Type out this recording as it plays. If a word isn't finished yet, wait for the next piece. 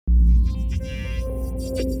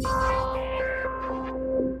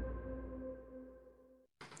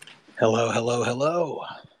Hello, hello, hello.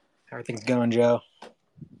 How are things going, Joe?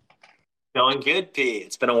 Going good, P.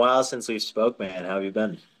 It's been a while since we spoke, man. How have you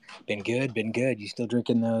been? Been good, been good. You still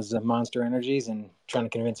drinking those Monster Energies and trying to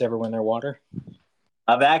convince everyone they're water?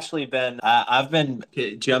 I've been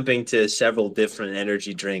jumping to several different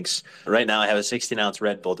energy drinks. Right now, I have a 16-ounce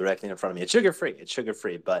Red Bull directly in front of me. It's sugar free. It's sugar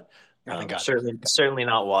free, but Oh, thank God. certainly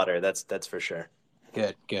not water. That's for sure.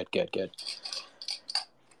 Good, good, good, good.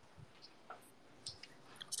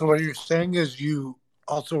 So what you're saying is you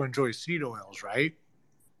also enjoy seed oils, right?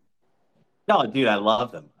 No, dude, I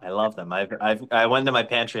love them. I love them. I went to my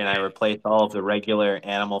pantry and I replaced all of the regular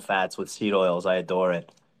animal fats with seed oils. I adore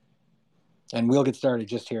it. And we'll get started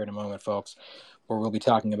just here in a moment, folks, where we'll be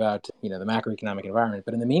talking about, the macroeconomic environment.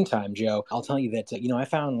 But in the meantime, Joe, I'll tell you that, I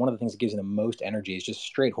found one of the things that gives you the most energy is just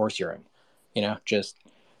straight horse urine. Just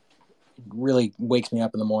really wakes me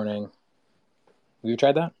up in the morning. Have you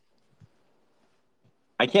tried that?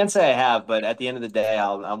 I can't say I have, but at the end of the day,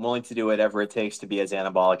 I'm willing to do whatever it takes to be as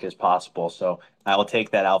anabolic as possible. So I will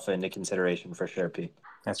take that alpha into consideration for sure, Pete.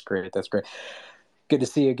 That's great. That's great. Good to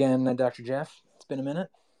see you again, Dr. Jeff. It's been a minute.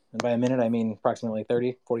 And by a minute, I mean approximately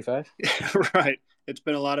 30, 45. Right. It's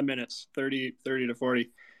been a lot of minutes, 30 to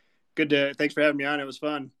 40. Thanks for having me on. It was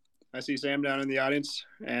fun. I see Sam down in the audience,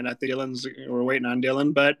 and I think we're waiting on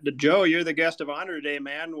Dylan. But Joe, you're the guest of honor today,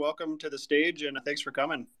 man. Welcome to the stage, and thanks for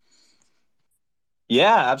coming.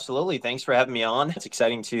 Yeah, absolutely. Thanks for having me on. It's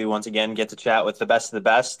exciting to once again get to chat with the best of the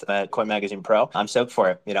best at Coin Magazine Pro. I'm stoked for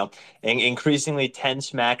it. Increasingly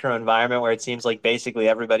tense macro environment where it seems like basically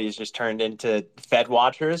everybody's just turned into Fed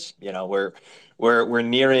watchers. We're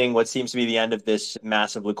nearing what seems to be the end of this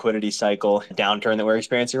massive liquidity cycle downturn that we're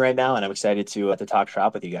experiencing right now, and I'm excited to talk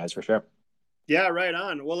shop with you guys for sure. Yeah, right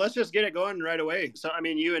on. Well, let's just get it going right away. So,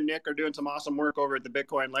 you and Nick are doing some awesome work over at the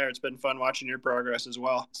Bitcoin Layer. It's been fun watching your progress as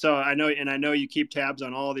well. So I know you keep tabs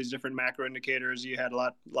on all these different macro indicators. You had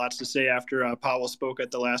lots to say after Powell spoke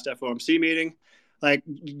at the last FOMC meeting. Like,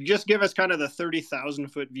 just give us kind of the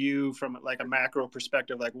 30,000-foot view from like a macro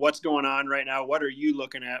perspective. Like, what's going on right now? What are you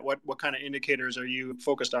looking at? What kind of indicators are you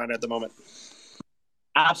focused on at the moment?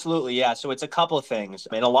 Absolutely, yeah. So it's a couple of things.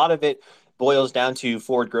 A lot of it boils down to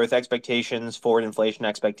forward growth expectations, forward inflation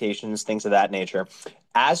expectations, things of that nature.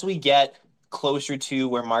 As we get closer to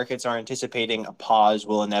where markets are anticipating a pause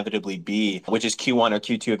will inevitably be, which is Q1 or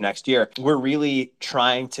Q2 of next year, we're really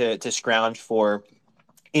trying to scrounge for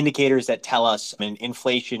indicators that tell us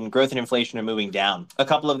growth and inflation are moving down. A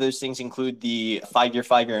couple of those things include the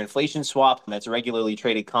five-year inflation swap. That's a regularly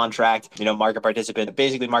traded contract. Market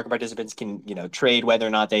participants can, trade whether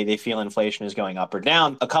or not they feel inflation is going up or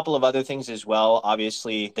down. A couple of other things as well.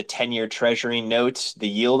 Obviously, the 10-year Treasury notes, the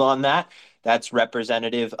yield on that's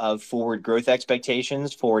representative of forward growth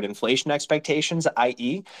expectations, forward inflation expectations,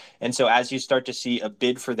 i.e. And so as you start to see a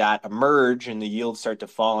bid for that emerge and the yields start to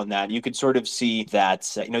fall on that, you could sort of see that,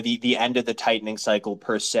 the end of the tightening cycle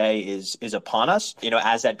per se is upon us,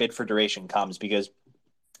 as that bid for duration comes, because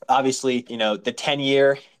obviously, the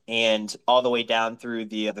 10-year and all the way down through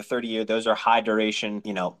the 30-year, those are high duration,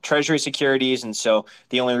 treasury securities. And so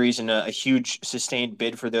the only reason a huge sustained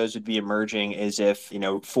bid for those would be emerging is if,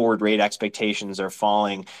 forward rate expectations are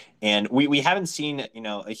falling. And we haven't seen,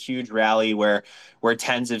 a huge rally where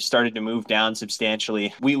tens have started to move down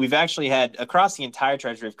substantially. We've actually had, across the entire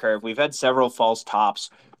treasury curve, we've had several false tops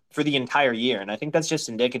for the entire year. And I think that's just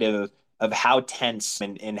indicative of how tense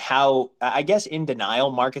and how, I guess, in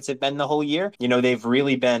denial markets have been the whole year. They've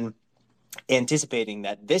really been anticipating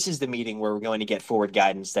that this is the meeting where we're going to get forward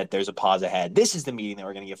guidance that there's a pause ahead. This is the meeting that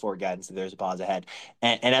we're going to get forward guidance that there's a pause ahead.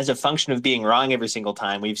 And as a function of being wrong every single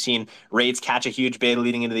time, we've seen rates catch a huge beta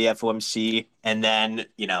leading into the FOMC. And then,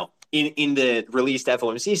 in the released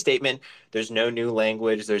FOMC statement, there's no new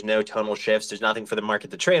language, there's no tonal shifts, there's nothing for the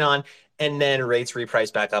market to trade on. And then rates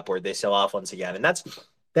reprice back upward. They sell off once again. And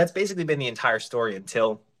that's basically been the entire story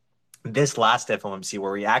until this last FOMC,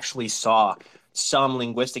 where we actually saw some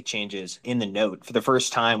linguistic changes in the note. For the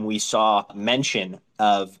first time, we saw mention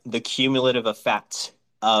of the cumulative effects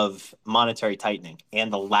of monetary tightening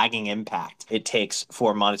and the lagging impact it takes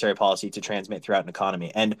for monetary policy to transmit throughout an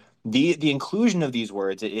economy. And the inclusion of these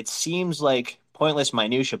words, it seems like pointless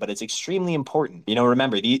minutia, but it's extremely important.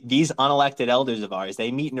 Remember, these unelected elders of ours,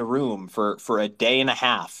 they meet in a room for a day and a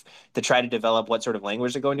half to try to develop what sort of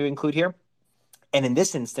language they're going to include here. And in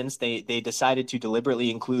this instance, they decided to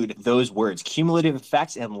deliberately include those words, cumulative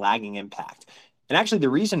effects and lagging impact. And actually, the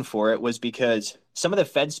reason for it was because some of the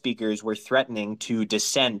Fed speakers were threatening to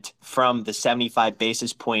dissent from the 75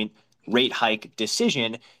 basis point rate hike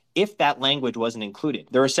decision if that language wasn't included.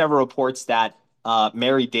 There were several reports that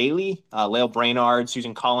Mary Daly, Lael Brainard,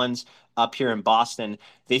 Susan Collins, up here in Boston,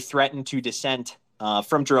 they threatened to dissent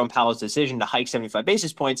from Jerome Powell's decision to hike 75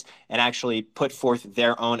 basis points and actually put forth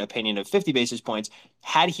their own opinion of 50 basis points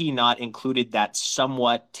had he not included that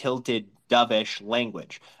somewhat tilted dovish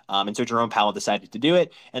language. And so Jerome Powell decided to do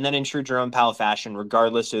it. And then in true Jerome Powell fashion,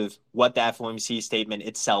 regardless of what the FOMC statement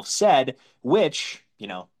itself said, which,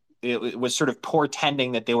 it was sort of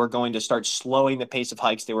portending that they were going to start slowing the pace of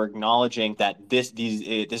hikes. They were acknowledging that this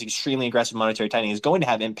extremely aggressive monetary tightening is going to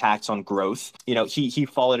have impacts on growth. He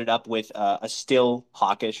followed it up with a still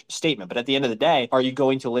hawkish statement. But at the end of the day, are you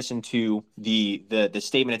going to listen to the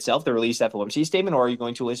statement itself, the released FOMC statement, or are you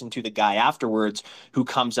going to listen to the guy afterwards who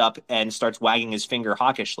comes up and starts wagging his finger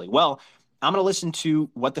hawkishly? Well, I'm going to listen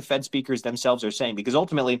to what the Fed speakers themselves are saying, because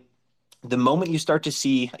ultimately, the moment you start to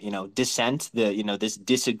see, dissent, this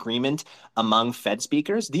disagreement among Fed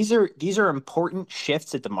speakers, these are important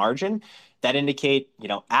shifts at the margin that indicate,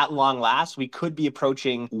 at long last, we could be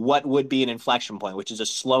approaching what would be an inflection point, which is a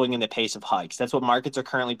slowing in the pace of hikes. That's what markets are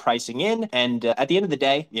currently pricing in. And at the end of the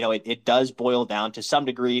day, it does boil down to some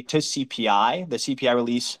degree to CPI, the CPI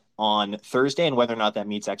release on Thursday, and whether or not that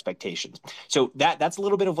meets expectations. So that's a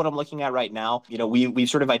little bit of what I'm looking at right now. We've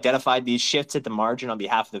sort of identified these shifts at the margin on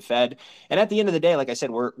behalf of the Fed. And at the end of the day, like I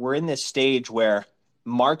said, we're in this stage where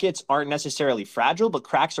markets aren't necessarily fragile, but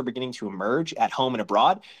cracks are beginning to emerge at home and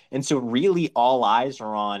abroad. And so really all eyes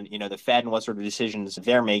are on, the Fed and what sort of decisions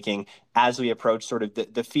they're making as we approach sort of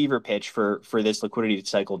the fever pitch for this liquidity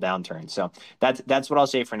cycle downturn. So that's what I'll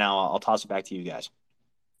say for now. I'll toss it back to you guys.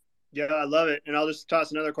 Yeah, I love it. And I'll just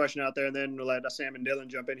toss another question out there, and then we'll let Sam and Dylan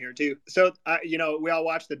jump in here too. So, we all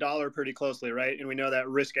watch the dollar pretty closely, right? And we know that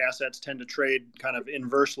risk assets tend to trade kind of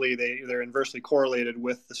inversely. They're inversely correlated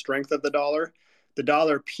with the strength of the dollar. The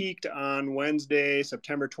dollar peaked on Wednesday,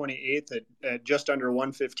 September 28th at just under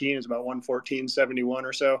 115. It's about 114.71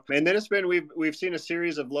 or so. And then we've seen a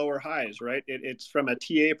series of lower highs, right? It's from a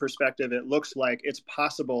TA perspective, it looks like it's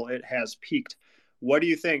possible it has peaked. What do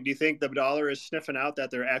you think? Do you think the dollar is sniffing out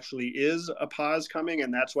that there actually is a pause coming,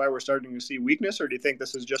 and that's why we're starting to see weakness? Or do you think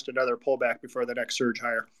this is just another pullback before the next surge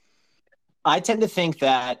higher? I tend to think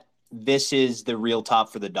that this is the real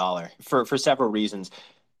top for the dollar for several reasons.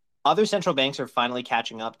 Other central banks are finally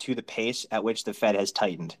catching up to the pace at which the Fed has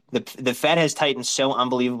tightened. The Fed has tightened so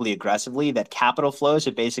unbelievably aggressively that capital flows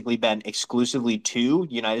have basically been exclusively to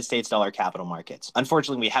United States dollar capital markets.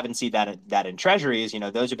 Unfortunately, we haven't seen that in treasuries.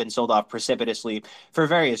 Those have been sold off precipitously for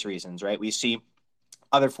various reasons, right? We see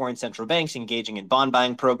other foreign central banks engaging in bond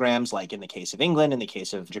buying programs, like in the case of England, in the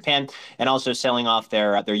case of Japan, and also selling off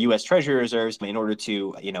their U.S. Treasury reserves in order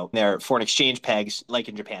to, their foreign exchange pegs, like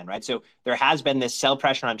in Japan, right? So there has been this sell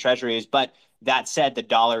pressure on treasuries, but that said, the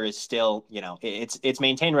dollar is still, it's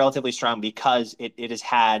maintained relatively strong because it has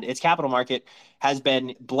had its capital market has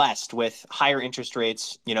been blessed with higher interest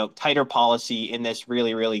rates, tighter policy in this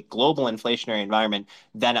really, really global inflationary environment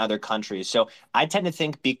than other countries. So I tend to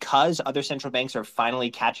think because other central banks are finally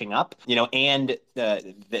catching up, and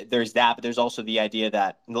there's that, but there's also the idea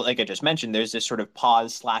that, like I just mentioned, there's this sort of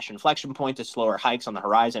pause/inflection point to slower hikes on the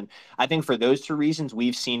horizon. I think for those two reasons,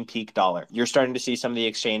 we've seen peak dollar. You're starting to see some of the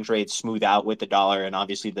exchange rates smooth out with the dollar, and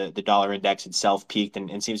obviously the dollar index itself peaked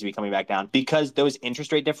and seems to be coming back down because those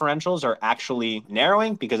interest rate differentials are actually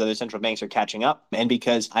narrowing because other central banks are catching up, and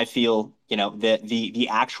because I feel the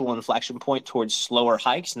actual inflection point towards slower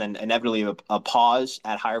hikes and then inevitably a pause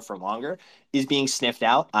at higher for longer is being sniffed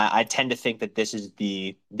out. I tend to think that this is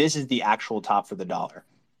the actual top for the dollar.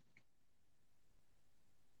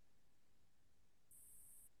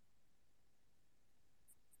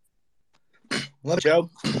 Love it, Joe.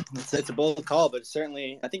 It's a bold call, but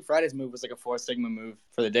certainly I think Friday's move was like a 4 sigma move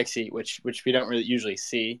for the Dixie, which we don't really usually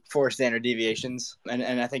see. 4 standard deviations, and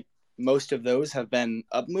I think most of those have been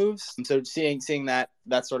up moves. And so seeing that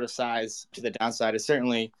sort of size to the downside is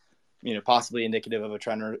certainly, possibly indicative of a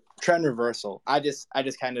trend reversal. I just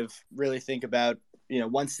kind of really think about,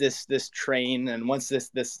 once this train and once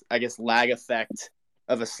this I guess lag effect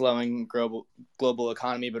of a slowing global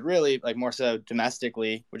economy, but really like more so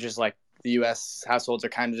domestically, which is like the U.S. households are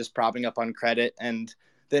kind of just propping up on credit, and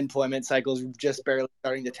the employment cycle is just barely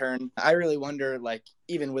starting to turn. I really wonder, like,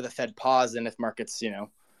 even with a Fed pause, and if markets,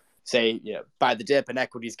 say, buy the dip and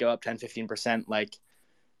equities go up 10, 15%, like,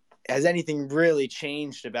 has anything really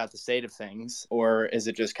changed about the state of things? Or is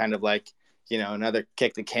it just kind of like, another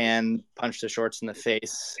kick the can, punch the shorts in the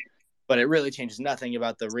face, but it really changes nothing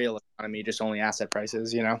about the real economy, just only asset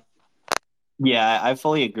prices, Yeah, I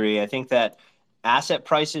fully agree. I think that asset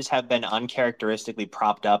prices have been uncharacteristically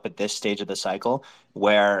propped up at this stage of the cycle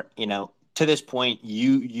where, to this point,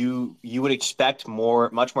 you would expect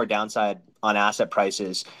much more downside on asset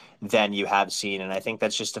prices than you have seen. And I think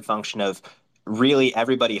that's just a function of really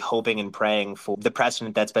everybody hoping and praying for the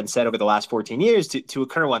precedent that's been set over the last 14 years to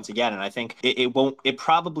occur once again. And I think it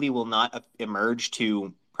probably will not emerge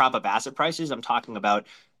to prop up asset prices. I'm talking about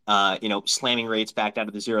slamming rates back down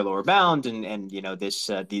to the zero lower bound, and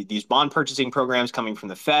these bond purchasing programs coming from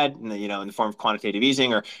the Fed, in the form of quantitative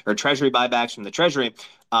easing or Treasury buybacks from the Treasury,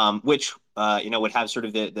 which would have sort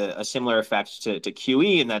of a similar effect to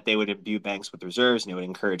QE in that they would imbue banks with reserves and it would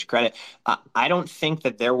encourage credit. I don't think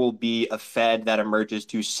that there will be a Fed that emerges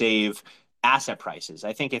to save asset prices.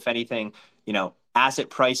 I think if anything, asset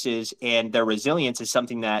prices and their resilience is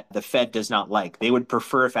something that the Fed does not like. They would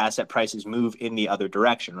prefer if asset prices move in the other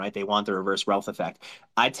direction, right? They want the reverse wealth effect.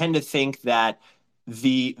 I tend to think that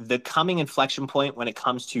the coming inflection point when it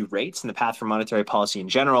comes to rates and the path for monetary policy in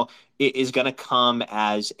general is going to come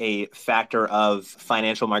as a factor of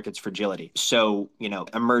financial markets fragility. So,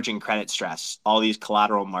 emerging credit stress, all these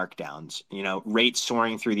collateral markdowns, rates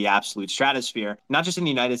soaring through the absolute stratosphere, not just in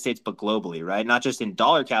the United States, but globally, right? Not just in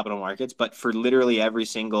dollar capital markets, but for literally every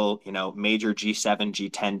single, major G7,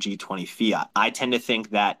 G10, G20 fiat. I tend to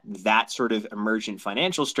think that sort of emergent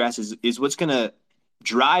financial stress is what's going to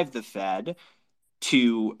drive the Fed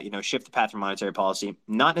to shift the path for monetary policy,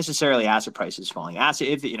 not necessarily asset prices falling.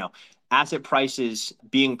 Asset prices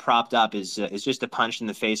being propped up is just a punch in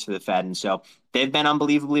the face for the Fed, and so they've been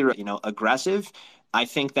unbelievably aggressive. I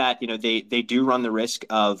think that they do run the risk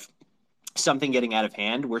of something getting out of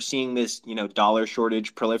hand. We're seeing this dollar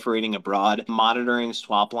shortage proliferating abroad, monitoring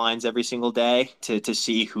swap lines every single day to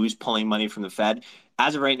see who's pulling money from the Fed.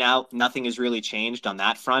 As of right now, nothing has really changed on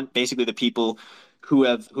that front. Basically, the people who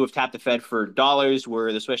have tapped the Fed for dollars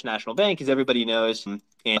were the Swiss National Bank, as everybody knows, and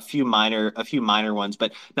a few minor ones,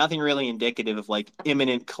 but nothing really indicative of like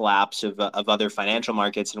imminent collapse of other financial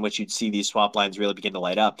markets in which you'd see these swap lines really begin to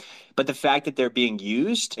light up. But the fact that they're being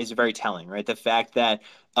used is very telling, right? The fact that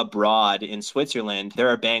abroad in Switzerland, there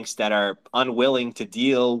are banks that are unwilling to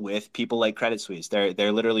deal with people like Credit Suisse. They're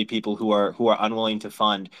literally people who are unwilling to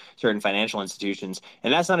fund certain financial institutions,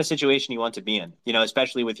 and that's not a situation you want to be in.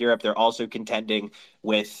 Especially with Europe, they're also contending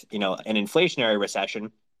with an inflationary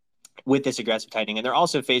recession with this aggressive tightening, and they're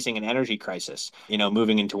also facing an energy crisis,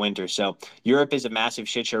 moving into winter. So Europe is a massive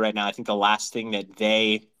shit show right now. I think the last thing that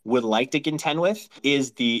they would like to contend with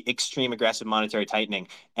is the extreme aggressive monetary tightening.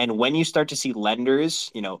 And when you start to see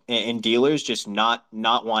lenders, and dealers just not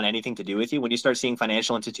want anything to do with you, when you start seeing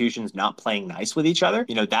financial institutions not playing nice with each other,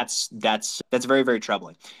 that's very, very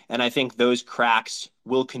troubling. And I think those cracks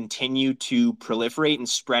will continue to proliferate and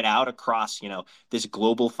spread out across, this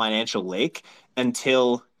global financial lake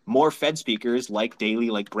until more Fed speakers like Daly,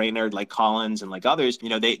 like Brainerd, like Collins, and like others,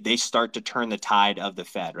 they start to turn the tide of the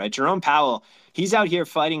Fed, right? Jerome Powell, he's out here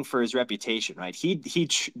fighting for his reputation, right? He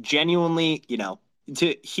genuinely,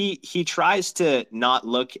 he tries to not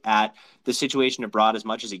look at the situation abroad as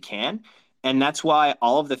much as he can. And that's why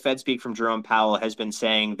all of the Fed speak from Jerome Powell has been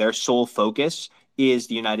saying their sole focus is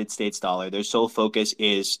the United States dollar. Their sole focus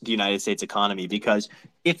is the United States economy, because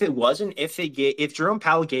if Jerome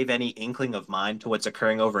Powell gave any inkling of mind to what's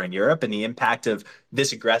occurring over in Europe and the impact of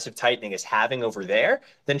this aggressive tightening is having over there,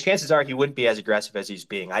 then chances are he wouldn't be as aggressive as he's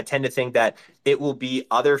being. I tend to think that it will be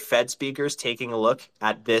other Fed speakers taking a look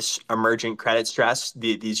at this emergent credit stress,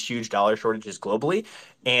 these huge dollar shortages globally,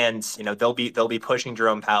 and they'll be pushing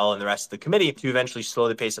Jerome Powell and the rest of the committee to eventually slow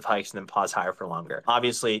the pace of hikes and then pause higher for longer.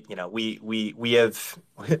 Obviously,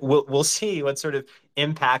 we'll see what sort of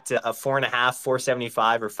impact a 4.5%,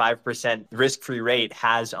 4.75, or 5% risk-free rate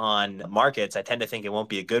has on markets. I tend to think it won't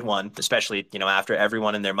be a good one, especially after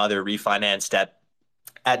everyone and their mother refinanced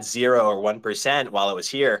at 0 or 1% while it was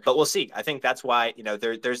here. But we'll see. I think that's why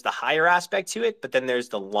there's the higher aspect to it, but then there's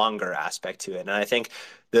the longer aspect to it. And I think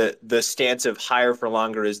the stance of higher for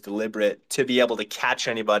longer is deliberate to be able to catch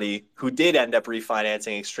anybody who did end up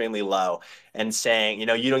refinancing extremely low and saying, you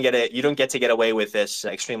don't get to get away with this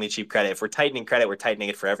extremely cheap credit. If we're tightening credit, we're tightening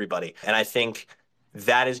it for everybody. And I think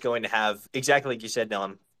that is going to have, exactly like you said,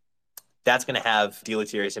 Dylan, that's going to have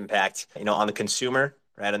deleterious impact, on the consumer,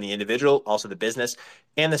 right, on the individual, also the business,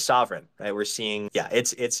 and the sovereign, right? We're seeing,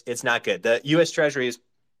 it's not good. The U.S. Treasuries,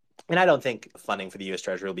 and I don't think funding for the U.S.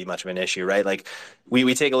 Treasury will be much of an issue, right? Like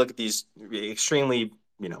we take a look at these extremely,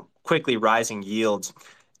 quickly rising yields,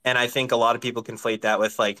 and I think a lot of people conflate that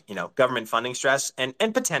with government funding stress, and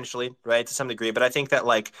potentially, right, to some degree. But I think that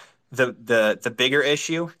the bigger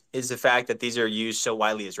issue is the fact that these are used so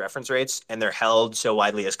widely as reference rates and they're held so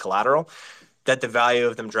widely as collateral that the value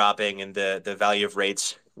of them dropping and the value of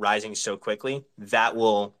rates rising so quickly, that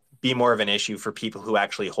will be more of an issue for people who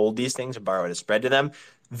actually hold these things and borrow at a spread to them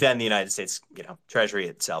than the United States, Treasury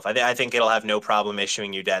itself. I think it'll have no problem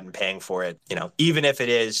issuing you debt and paying for it, even if it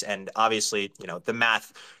is. And obviously, the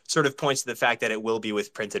math sort of points to the fact that it will be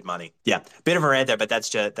with printed money. Yeah, bit of a rant there, but that's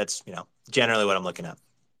generally what I'm looking at.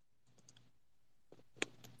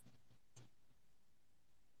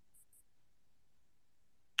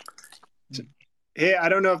 Hey, I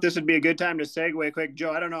don't know if this would be a good time to segue quick.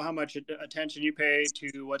 Joe, I don't know how much attention you pay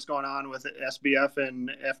to what's going on with SBF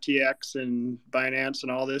and FTX and Binance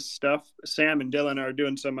and all this stuff. Sam and Dylan are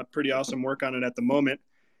doing some pretty awesome work on it at the moment.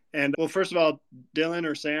 And well, first of all, Dylan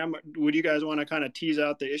or Sam, would you guys want to kind of tease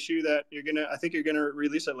out the issue that I think you're going to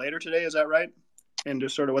release it later today. Is that right? And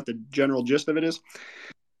just sort of what the general gist of it is?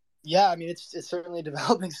 Yeah, I mean, it's certainly a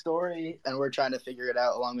developing story, and we're trying to figure it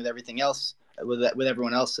out along with everything else, with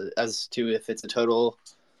everyone else, as to if it's a total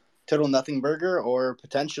nothing burger or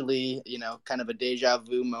potentially, kind of a deja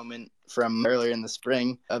vu moment from earlier in the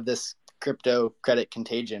spring of this crypto credit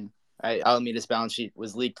contagion. Right? Alameda's balance sheet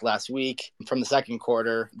was leaked last week. From the second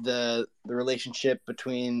quarter, the relationship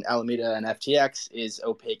between Alameda and FTX is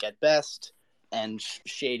opaque at best and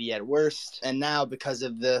shady at worst. And now, because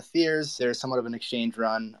of the fears, there's somewhat of an exchange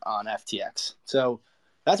run on FTX. So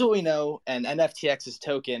that's what we know. And FTX's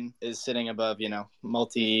token is sitting above,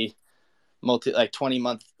 multi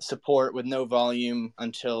 20-month support with no volume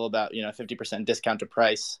until about, 50% discount to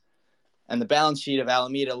price. And the balance sheet of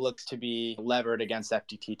Alameda looks to be levered against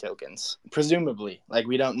FTT tokens, presumably.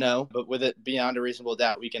 We don't know, but with it beyond a reasonable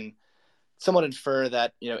doubt, we can somewhat infer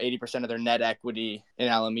that 80% of their net equity in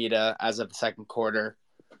Alameda as of the second quarter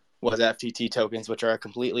was FTT tokens, which are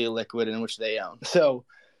completely illiquid and which they own. So,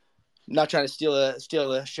 I'm not trying to steal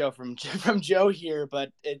a show from Joe here,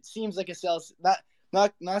 but it seems like a Celsius.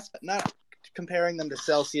 Not comparing them to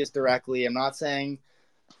Celsius directly. I'm not saying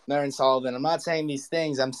they're insolvent. I'm not saying these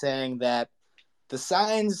things. I'm saying that the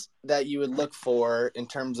signs that you would look for in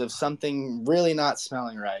terms of something really not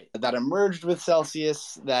smelling right that emerged with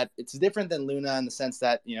Celsius, that it's different than Luna in the sense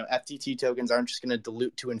that, FTT tokens aren't just going to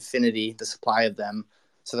dilute to infinity the supply of them.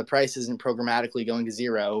 So the price isn't programmatically going to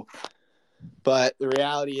zero. But the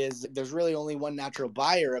reality is there's really only one natural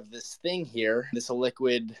buyer of this thing here, this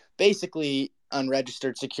illiquid, basically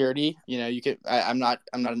unregistered security. I'm not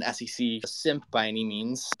an SEC simp by any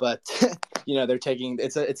means, but they're taking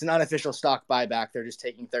it's an unofficial stock buyback. They're just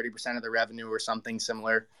taking 30% of the revenue or something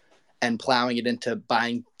similar and plowing it into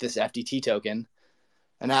buying this FTT token.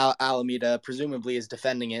 And now Alameda presumably is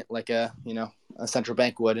defending it like a central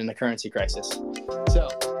bank would in a currency crisis. So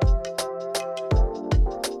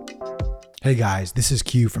hey guys, this is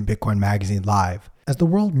Q from Bitcoin Magazine Live. As the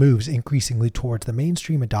world moves increasingly towards the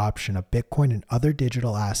mainstream adoption of Bitcoin and other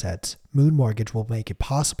digital assets, Moon Mortgage will make it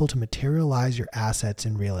possible to materialize your assets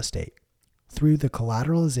in real estate. Through the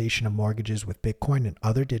collateralization of mortgages with Bitcoin and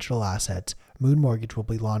other digital assets, Moon Mortgage will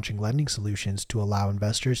be launching lending solutions to allow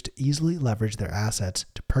investors to easily leverage their assets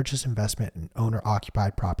to purchase investment in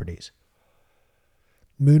owner-occupied properties.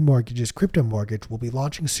 Moon Mortgage's crypto mortgage will be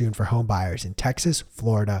launching soon for home buyers in Texas,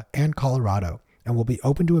 Florida, and Colorado, and will be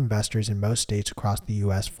open to investors in most states across the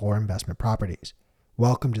U.S. for investment properties.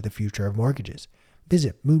 Welcome to the future of mortgages.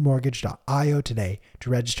 Visit moonmortgage.io today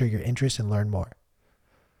to register your interest and learn more.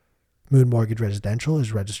 Moon Mortgage Residential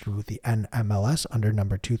is registered with the NMLS under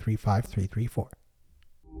number 235334.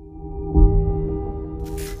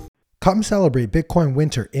 Come celebrate Bitcoin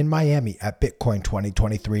Winter in Miami at Bitcoin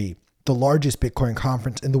 2023. The largest Bitcoin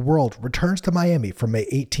conference in the world returns to Miami from May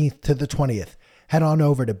 18th to the 20th. Head on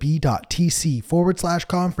over to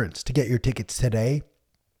b.tc/conference to get your tickets today.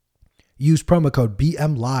 Use promo code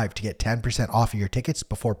BMLive to get 10% off of your tickets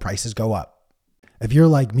before prices go up. If you're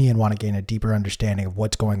like me and want to gain a deeper understanding of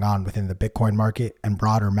what's going on within the Bitcoin market and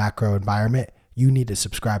broader macro environment, you need to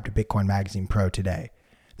subscribe to Bitcoin Magazine Pro today.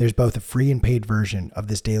 There's both a free and paid version of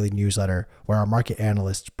this daily newsletter where our market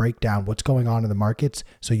analysts break down what's going on in the markets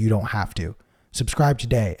so you don't have to. Subscribe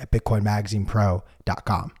today at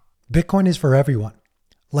bitcoinmagazinepro.com. Bitcoin is for everyone,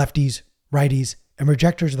 lefties, righties, and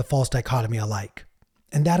rejectors of the false dichotomy alike.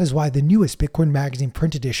 And that is why the newest Bitcoin Magazine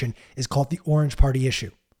print edition is called the Orange Party issue.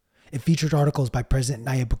 It features articles by President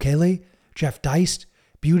Nayib Bukele, Jeff Deist,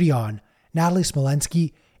 Beauty On, Natalie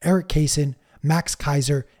Smolensky, Eric Kaysen, Max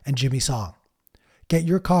Kaiser, and Jimmy Song. Get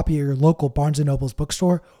your copy at your local Barnes & Noble's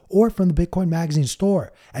bookstore or from the Bitcoin Magazine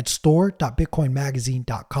store at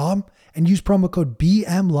store.bitcoinmagazine.com and use promo code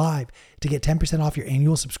BMLive to get 10% off your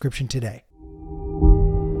annual subscription today.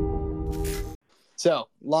 So,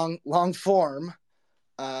 long form,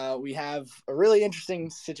 we have a really interesting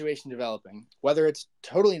situation developing. Whether it's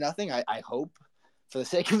totally nothing, I hope for the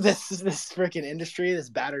sake of this freaking industry, this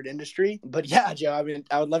battered industry. But yeah, Joe, I mean,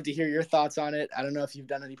 I would love to hear your thoughts on it. I don't know if you've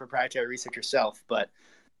done any proprietary research yourself, but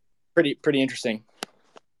pretty interesting.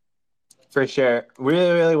 For sure.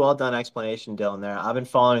 Really, really well done explanation, Dylan, there. I've been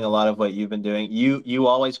following a lot of what you've been doing. You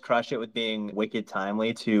always crush it with being wicked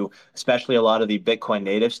timely to especially a lot of the Bitcoin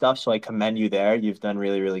native stuff. So I commend you there. You've done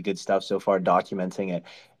really, really good stuff so far documenting it.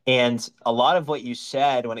 And a lot of what you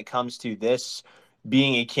said when it comes to this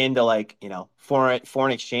being akin to like,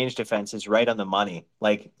 foreign exchange defense is right on the money.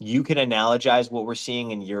 Like you can analogize what we're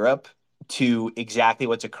seeing in Europe to exactly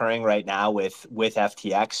what's occurring right now with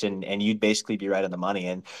FTX, and you'd basically be right on the money.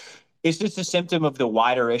 And it's just a symptom of the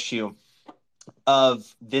wider issue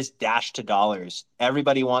of this dash to dollars.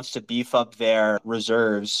 Everybody wants to beef up their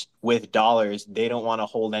reserves with dollars. They don't want to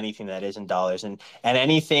hold anything that isn't dollars. And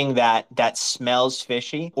anything that smells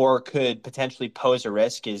fishy or could potentially pose a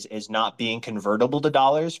risk is not being convertible to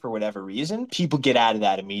dollars for whatever reason. People get out of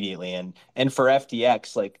that immediately. And for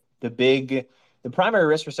FTX, like the primary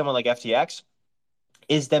risk for someone like FTX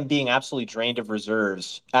is them being absolutely drained of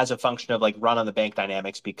reserves as a function of like run on the bank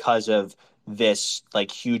dynamics because of this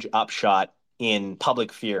like huge upshot in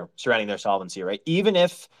public fear surrounding their solvency, right? Even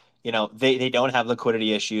if, they don't have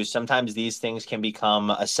liquidity issues, sometimes these things can become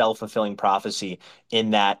a self-fulfilling prophecy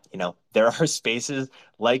in that, there are spaces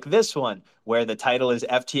like this one where the title is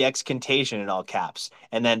FTX Contagion in all caps.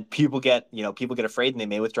 And then people get afraid and they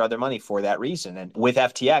may withdraw their money for that reason. And with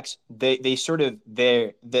FTX,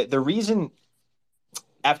 the reason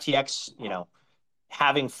FTX,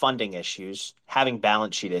 having funding issues, having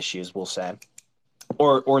balance sheet issues, we'll say,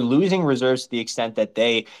 or losing reserves to the extent that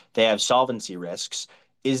they have solvency risks,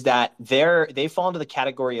 is that they fall into the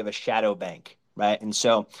category of a shadow bank, right? And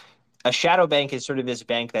so a shadow bank is sort of this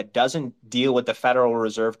bank that doesn't deal with the Federal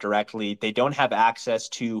Reserve directly. They don't have access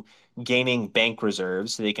to gaining bank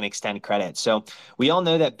reserves so they can extend credit. So we all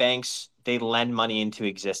know that banks, they lend money into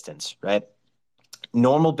existence, right?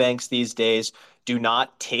 Normal banks these days do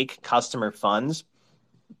not take customer funds,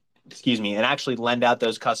 and actually lend out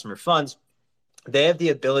those customer funds. They have the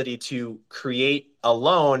ability to create a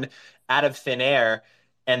loan out of thin air,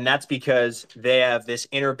 and that's because they have this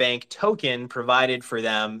interbank token provided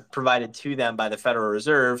to them by the Federal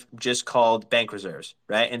Reserve, just called bank reserves,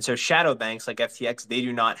 right? And so shadow banks like FTX, they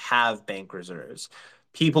do not have bank reserves.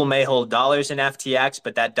 People may hold dollars in FTX,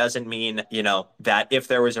 but that doesn't mean, that if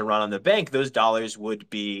there was a run on the bank, those dollars would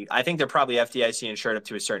be, I think they're probably FDIC insured up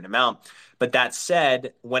to a certain amount. But that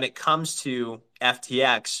said, when it comes to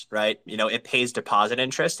FTX, right, it pays deposit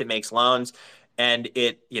interest, it makes loans, and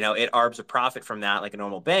it arbs a profit from that like a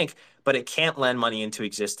normal bank, but it can't lend money into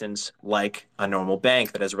existence like a normal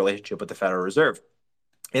bank that has a relationship with the Federal Reserve.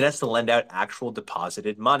 It has to lend out actual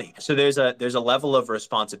deposited money. So there's a level of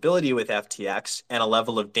responsibility with FTX and a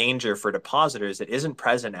level of danger for depositors that isn't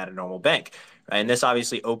present at a normal bank, right? And this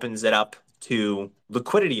obviously opens it up to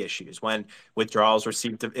liquidity issues when withdrawals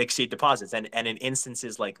exceed deposits. And in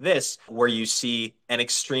instances like this, where you see an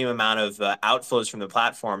extreme amount of outflows from the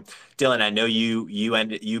platform, Dylan, I know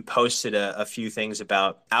you posted a few things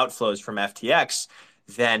about outflows from FTX.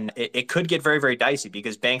 Then it could get very, very dicey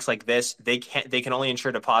because banks like this, they can only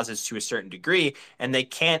insure deposits to a certain degree, and they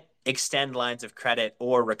can't extend lines of credit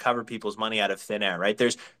or recover people's money out of thin air, right?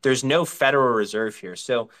 There's no Federal Reserve here.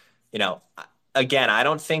 So, again, I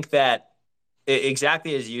don't think that,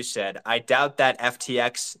 exactly as you said, I doubt that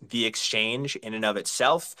FTX, the exchange in and of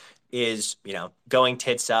itself, is, going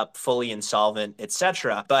tits up, fully insolvent,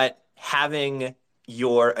 etc. But having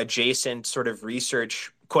your adjacent sort of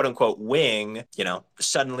research quote unquote wing,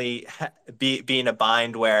 suddenly be in a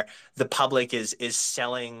bind where the public is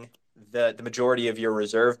selling the majority of your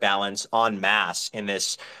reserve balance en masse in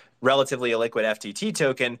this relatively illiquid FTT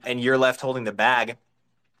token, and you're left holding the bag,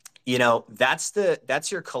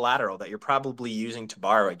 that's your collateral that you're probably using to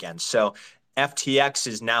borrow against. So FTX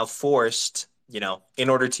is now forced, in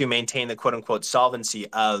order to maintain the quote unquote solvency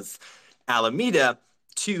of Alameda,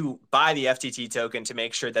 to buy the FTT token to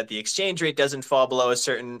make sure that the exchange rate doesn't fall below a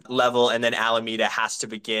certain level. And then Alameda has to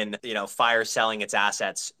begin, fire selling its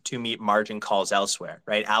assets to meet margin calls elsewhere,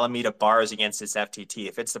 right? Alameda borrows against its FTT.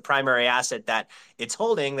 If it's the primary asset that it's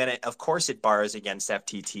holding, then of course it borrows against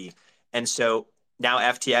FTT. And so now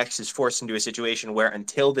FTX is forced into a situation where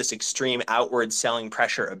until this extreme outward selling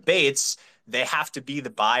pressure abates, they have to be the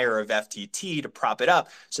buyer of FTT to prop it up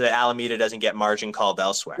so that Alameda doesn't get margin called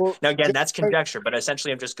elsewhere. Well, now, again, that's conjecture, but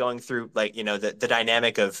essentially I'm just going through the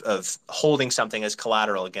dynamic of holding something as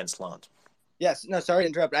collateral against loans. Yes. No, sorry to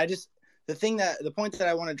interrupt. The point that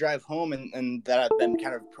I want to drive home and that I've been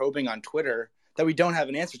kind of probing on Twitter that we don't have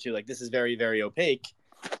an answer to, like this is very, very opaque,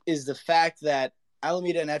 is the fact that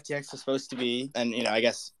Alameda and FTX are supposed to be, and I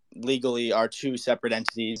guess legally are two separate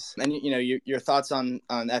entities. And your thoughts on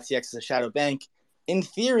FTX as a shadow bank. In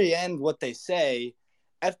theory, and what they say,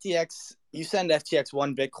 FTX, you send FTX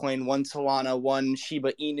 1 Bitcoin, 1 Solana, 1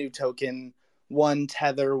 Shiba Inu token, 1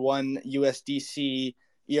 Tether, 1 USDC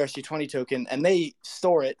ERC20 token, and they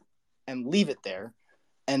store it and leave it there.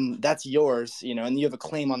 And that's yours, and you have a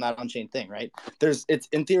claim on that on-chain thing, right? It's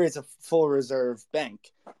in theory, it's a full reserve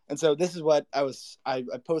bank. And so this is what I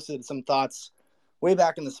posted some thoughts way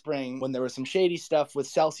back in the spring when there was some shady stuff with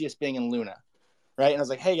Celsius being in Luna, right? And I was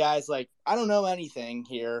like, hey guys, like, I don't know anything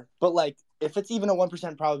here, but like, if it's even a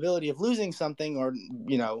 1% probability of losing something or,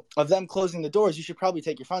 of them closing the doors, you should probably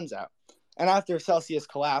take your funds out. And after Celsius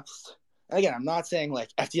collapsed, and again, I'm not saying like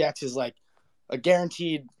FTX is like a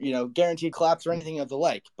guaranteed collapse or anything of the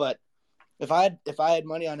like, but if I had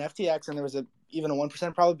money on FTX and there was even a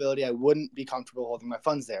 1% probability, I wouldn't be comfortable holding my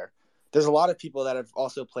funds there. There's a lot of people that have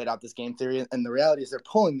also played out this game theory, and the reality is they're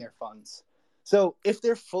pulling their funds. So if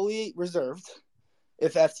they're fully reserved,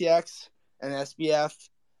 if FTX and SBF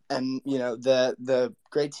and the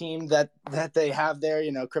great team that they have there,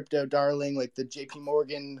 crypto darling, like the JP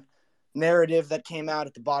Morgan narrative that came out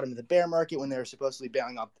at the bottom of the bear market when they were supposedly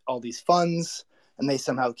bailing out all these funds, and they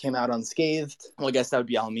somehow came out unscathed. Well, I guess that would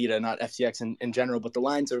be Alameda, not FTX in general, but the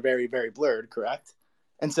lines are very, very blurred, correct?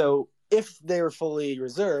 And so if they were fully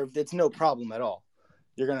reserved, it's no problem at all.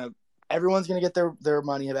 Everyone's gonna get their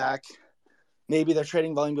money back. Maybe their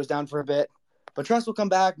trading volume goes down for a bit, but trust will come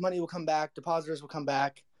back, money will come back, depositors will come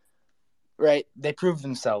back, right? They prove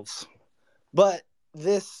themselves. But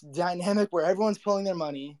this dynamic where everyone's pulling their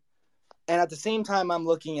money, and at the same time, we're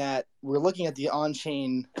looking at the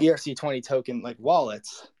on-chain ERC20 token like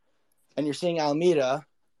wallets, and you're seeing Alameda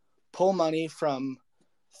pull money from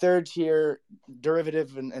third-tier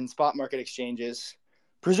derivative and spot market exchanges,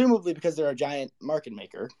 presumably because they're a giant market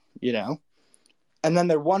maker, and then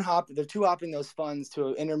they're two-hopping those funds to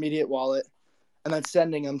an intermediate wallet, and then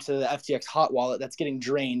sending them to the FTX hot wallet that's getting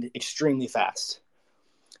drained extremely fast.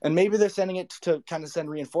 And maybe they're sending it to kind of send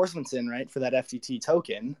reinforcements in, right, for that FTT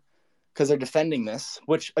token, because they're defending this,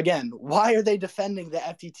 which, again, why are they defending the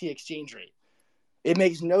FTT exchange rate? It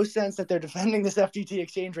makes no sense that they're defending this FTT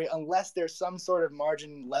exchange rate unless there's some sort of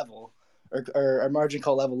margin level or a margin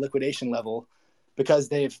call level, liquidation level, because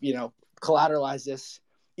they've, collateralized this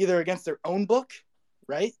either against their own book,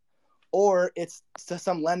 right? Or it's to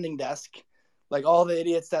some lending desk, like all the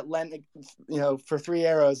idiots that lend, for 3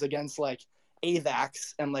 arrows against like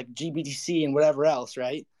AVAX and like GBTC and whatever else,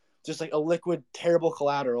 right? Just like a liquid, terrible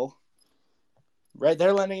collateral. Right,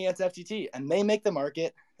 they're lending against FTT, and they make the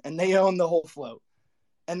market, and they own the whole float.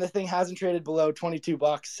 And the thing hasn't traded below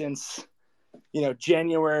 $22 since,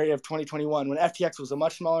 January of 2021, when FTX was a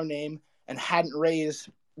much smaller name and hadn't raised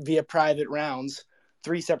via private rounds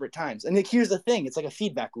 3 separate times. And here's the thing: it's like a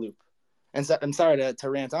feedback loop. And so I'm sorry to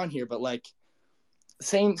rant on here, but like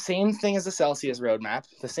same thing as the Celsius roadmap,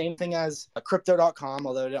 the same thing as a Crypto.com,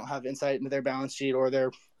 although they don't have insight into their balance sheet or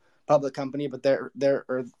their public company, but they're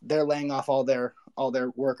laying off all their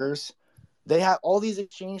workers. They have all these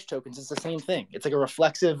exchange tokens. It's the same thing. It's like a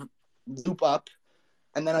reflexive loop up,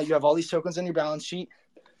 and then you have all these tokens on your balance sheet.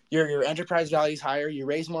 Your enterprise value is higher. You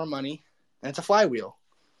raise more money, and it's a flywheel.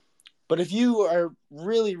 But if you are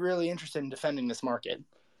really, really interested in defending this market,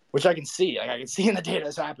 which I can see, like I can see in the data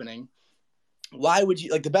is happening, why would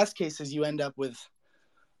you, like, the best case is you end up with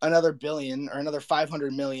another billion or another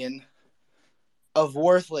 500 million of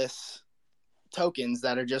worthless tokens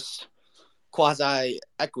that are just quasi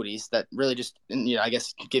equities that really just, I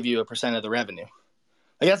guess, give you 1% of the revenue.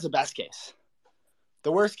 Like, that's the best case.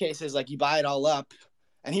 The worst case is like you buy it all up.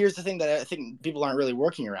 And here's the thing that I think people aren't really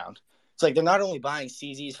working around. It's like they're not only buying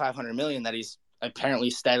CZ's 500 million that he's apparently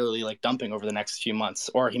steadily like dumping over the next few months,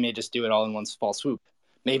 or he may just do it all in one fall swoop.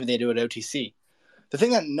 Maybe they do it OTC. The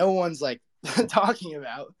thing that no one's like talking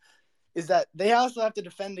about is that they also have to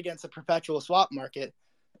defend against a perpetual swap market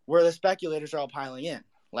where the speculators are all piling in.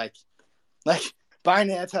 Like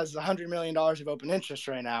Binance has $100 million of open interest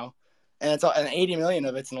right now, and it's all, and 80 million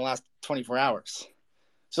of it's in the last 24 hours.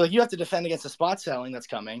 So like you have to defend against the spot selling that's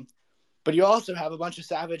coming, but you also have a bunch of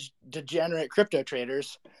savage, degenerate crypto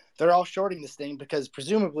traders that are all shorting this thing because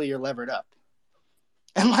presumably you're levered up.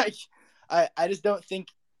 And like, I just don't think,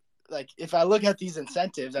 like, if I look at these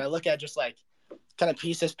incentives and I look at just like kind of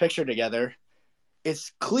piece this picture together,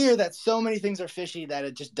 it's clear that so many things are fishy that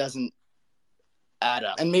it just doesn't add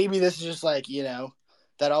up. And maybe this is just like,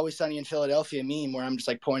 that Always Sunny in Philadelphia meme where I'm just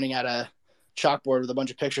like pointing at a chalkboard with a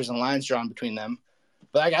bunch of pictures and lines drawn between them.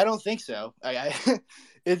 But like, I don't think so.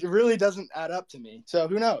 it really doesn't add up to me. So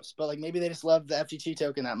who knows? But like maybe they just love the FTT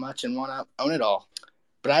token that much and want to own it all.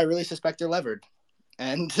 But I really suspect they're levered,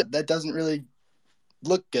 and that doesn't really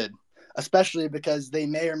look good, especially because they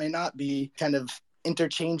may or may not be kind of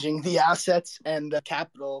interchanging the assets and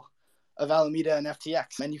capital of Alameda and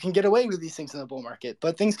FTX. And you can get away with these things in the bull market,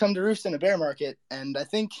 but things come to roost in a bear market. And I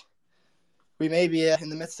think we may be in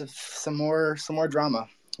the midst of some more drama,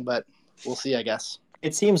 but we'll see, I guess.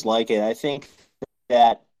 It seems like it. I think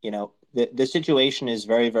that, the situation is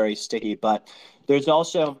very, very sticky, but there's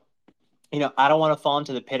also, I don't want to fall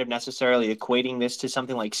into the pit of necessarily equating this to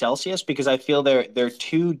something like Celsius, because I feel they're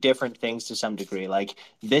two different things to some degree. Like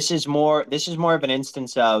this is more of an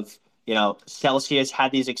instance of, Celsius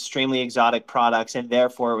had these extremely exotic products and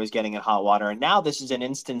therefore it was getting in hot water. And now this is an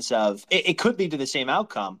instance of, it could lead to the same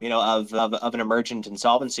outcome, of an emergent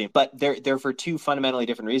insolvency, but they're for two fundamentally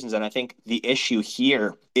different reasons. And I think the issue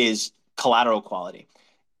here is collateral quality.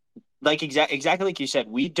 Like exactly like you said,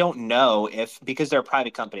 we don't know because they're a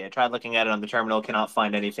private company. I tried looking at it on the terminal, cannot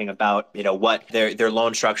find anything about, what their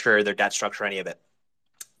loan structure, their debt structure, any of it.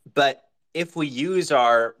 But if we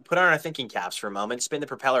put on our thinking caps for a moment, spin the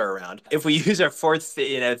propeller around. If we use our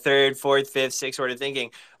third, fourth, fifth, sixth sort of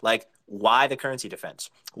thinking, like why the currency defense?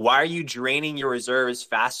 Why are you draining your reserves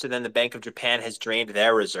faster than the Bank of Japan has drained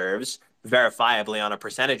their reserves, verifiably on a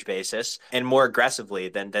percentage basis, and more aggressively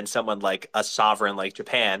than someone like a sovereign like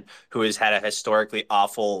Japan, who has had a historically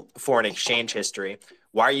awful foreign exchange history?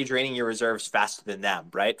 Why are you draining your reserves faster than them,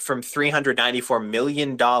 right? From $394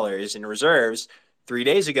 million in reserves 3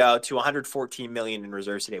 days ago to 114 million in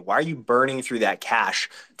reserves today. Why are you burning through that cash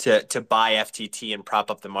to buy FTT and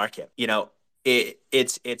prop up the market?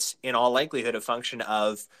 It's in all likelihood a function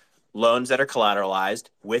of loans that are collateralized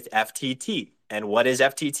with FTT. And what is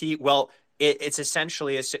FTT? Well, it's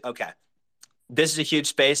essentially okay. This is a huge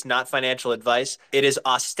space, not financial advice. It is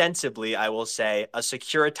ostensibly, I will say, a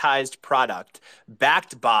securitized product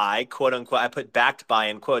backed by, quote unquote, I put backed by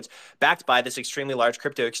in quotes, backed by this extremely large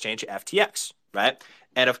crypto exchange, FTX, right?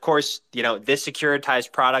 And of course, this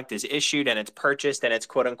securitized product is issued and it's purchased and it's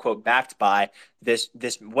quote unquote backed by this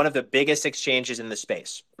one of the biggest exchanges in the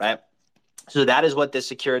space, right? So that is what this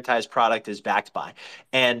securitized product is backed by.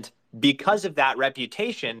 And because of that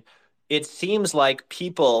reputation, it seems like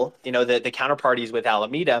people, the counterparties with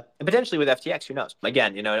Alameda and potentially with FTX, who knows?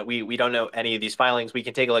 Again, we don't know any of these filings. We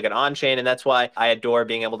can take a look at on-chain, and that's why I adore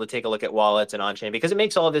being able to take a look at wallets and on-chain, because it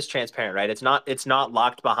makes all of this transparent, right? It's not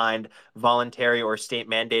locked behind voluntary or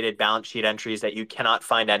state-mandated balance sheet entries that you cannot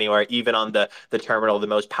find anywhere, even on the terminal, the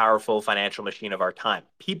most powerful financial machine of our time.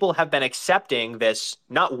 People have been accepting this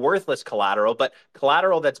not worthless collateral, but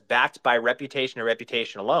collateral that's backed by reputation and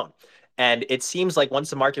reputation alone. And it seems like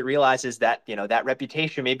once the market realizes that, that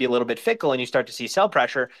reputation may be a little bit fickle and you start to see sell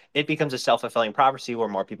pressure, it becomes a self-fulfilling prophecy where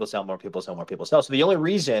more people sell, more people sell, more people sell. So the only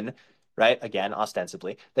reason, right, again,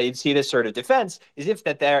 ostensibly, that you'd see this sort of defense is if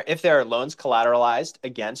there are loans collateralized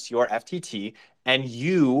against your FTT and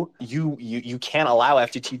you can't allow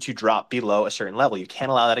FTT to drop below a certain level. You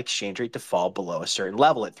can't allow that exchange rate to fall below a certain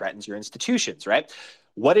level. It threatens your institutions, right?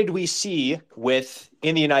 What did we see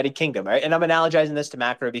in the United Kingdom, right? And I'm analogizing this to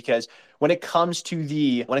macro because when it comes to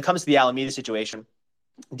the Alameda situation,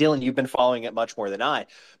 Dylan, you've been following it much more than I.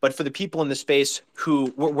 But for the people in the space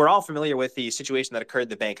who we're all familiar with the situation that occurred at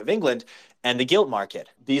the Bank of England and the gilt market.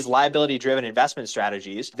 These liability-driven investment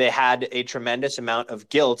strategies, they had a tremendous amount of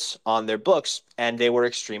gilts on their books, and they were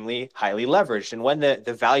extremely highly leveraged. And when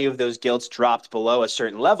the value of those gilts dropped below a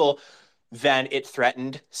certain level, then it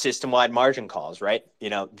threatened system-wide margin calls, right?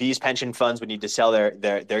 These pension funds would need to sell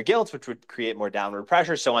their gilts, which would create more downward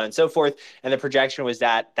pressure, so on and so forth. And the projection was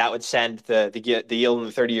that would send the yield in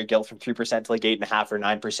the 30-year gilt from 3% to like 8.5% or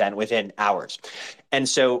 9% within hours. And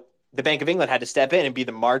so the Bank of England had to step in and be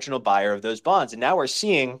the marginal buyer of those bonds. And now we're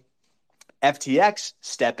seeing FTX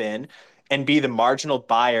step in and be the marginal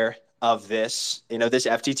buyer of this, this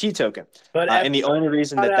FTT token. But and the only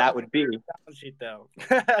reason that would be balance sheet, though.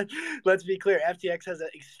 Let's be clear. FTX has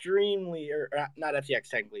not FTX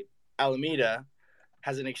technically. Alameda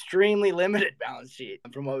has an extremely limited balance sheet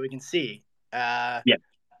from what we can see. Yeah.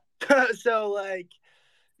 So I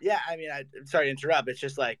mean, I'm sorry to interrupt. It's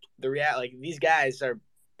just like these guys are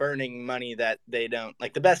burning money that they don't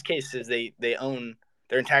like. The best case is they own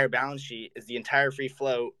their entire balance sheet is the entire free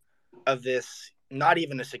float of this. Not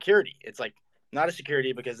even a security. It's like not a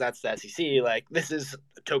security because that's the SEC. Like this is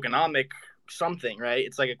a tokenomic something, right?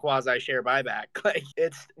 It's like a quasi share buyback. Like,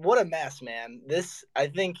 it's what a mess, man. This, I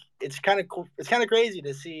think it's kind of cool. It's kind of crazy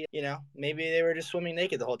to see, maybe they were just swimming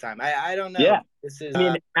naked the whole time. I don't know. Yeah. This is, I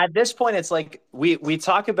mean, at this point, it's like we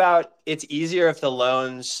talk about it's easier if the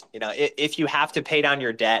loans, if you have to pay down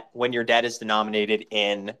your debt when your debt is denominated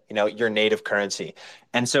in, your native currency.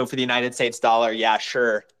 And so for the United States dollar, yeah,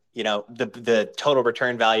 sure. The total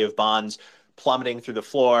return value of bonds plummeting through the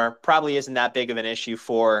floor probably isn't that big of an issue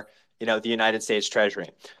for, the United States Treasury.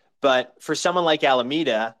 But for someone like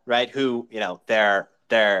Alameda, right, who,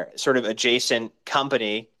 their sort of adjacent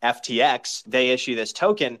company, FTX, they issue this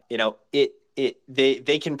token,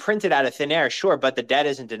 they can print it out of thin air, sure, but the debt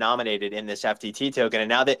isn't denominated in this FTT token. And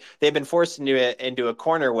now that they've been forced into a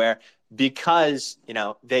corner where, because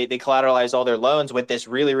they collateralize all their loans with this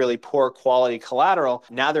really, really poor quality collateral,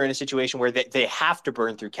 now they're in a situation where they have to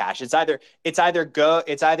burn through cash. It's either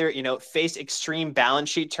face extreme balance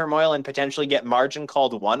sheet turmoil and potentially get margin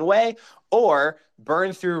called one way, or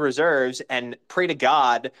burn through reserves and pray to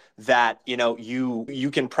God that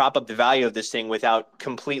you can prop up the value of this thing without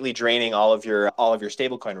completely draining all of your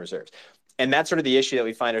stablecoin reserves. And that's sort of the issue that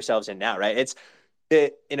we find ourselves in now, right?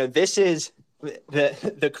 This is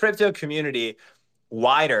the crypto community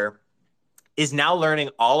wider is now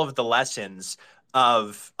learning all of the lessons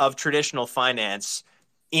of traditional finance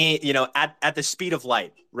at the speed of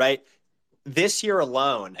light, right? This year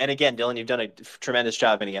alone, and again, Dylan, you've done a tremendous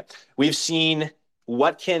job in it. We've seen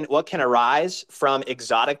what can arise from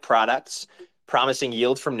exotic products promising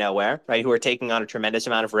yield from nowhere, right? Who are taking on a tremendous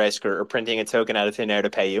amount of risk or printing a token out of thin air to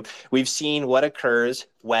pay you. We've seen what occurs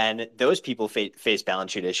when those people face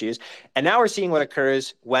balance sheet issues. And now we're seeing what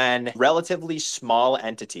occurs when relatively small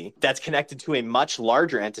entity that's connected to a much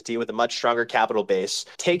larger entity with a much stronger capital base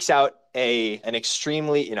takes out an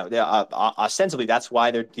extremely, ostensibly that's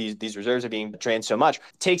why these reserves are being drained so much,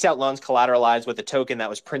 takes out loans collateralized with a token that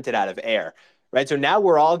was printed out of air. Right. So now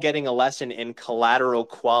we're all getting a lesson in collateral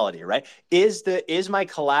quality, right? Is my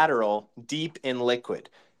collateral deep in liquid?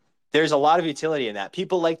 There's a lot of utility in that.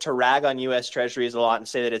 People like to rag on US Treasuries a lot and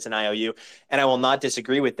say that it's an IOU, and I will not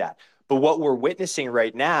disagree with that. But what we're witnessing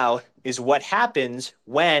right now is what happens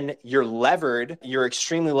when you're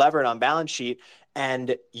extremely levered on balance sheet,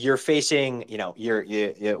 and you're facing,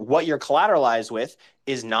 what you're collateralized with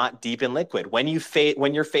is not deep in liquid. When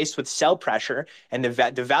you're faced with sell pressure, and the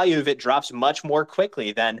value of it drops much more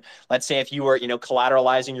quickly than, let's say, if you were,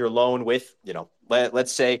 collateralizing your loan with,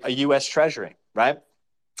 let's say a US Treasury, right?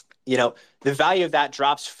 The value of that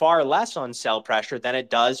drops far less on sell pressure than it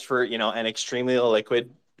does for, an extremely illiquid,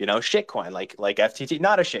 shitcoin like FTT,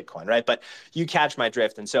 not a shitcoin, right? But you catch my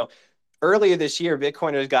drift. And so earlier this year,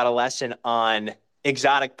 Bitcoiners got a lesson on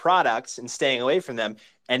exotic products and staying away from them.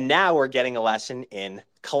 And now we're getting a lesson in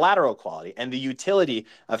collateral quality and the utility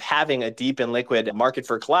of having a deep and liquid market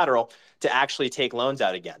for collateral to actually take loans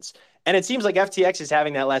out against. And it seems like FTX is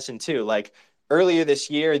having that lesson too. Like earlier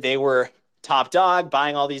this year, they were top dog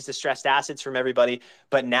buying all these distressed assets from everybody.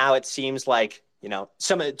 But now it seems like,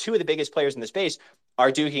 two of the biggest players in the space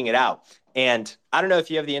are duking it out. And I don't know if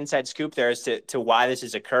you have the inside scoop there as to why this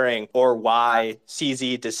is occurring, or why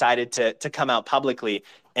CZ decided to come out publicly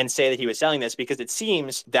and say that he was selling this, because it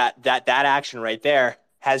seems that action right there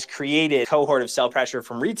has created a cohort of sell pressure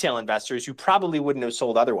from retail investors who probably wouldn't have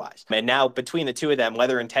sold otherwise. And now between the two of them,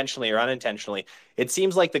 whether intentionally or unintentionally, it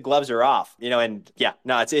seems like the gloves are off, and yeah,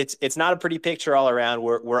 no, it's not a pretty picture all around.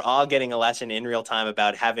 We're all getting a lesson in real time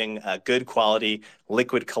about having a good quality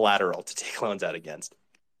liquid collateral to take loans out against.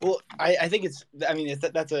 Well, I think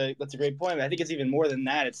that's a great point. But I think it's even more than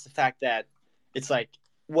that. It's the fact that it's like,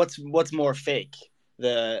 what's more fake?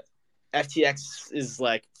 The FTX is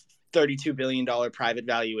like $32 billion private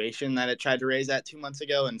valuation that it tried to raise at 2 months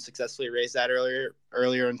ago and successfully raised that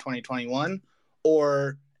earlier in 2021,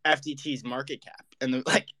 or FTT's market cap. And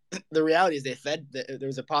the reality is there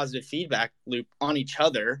was a positive feedback loop on each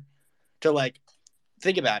other to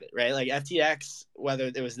think about it, right? Like FTX, whether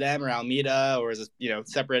it was them or Alameda or is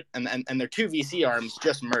separate, and their two VC arms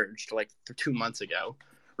just merged 2 months ago,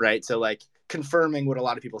 right? So confirming what a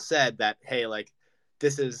lot of people said, that hey,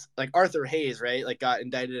 this is Arthur Hayes, right? Got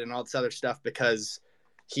indicted and all this other stuff because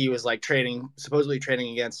he was supposedly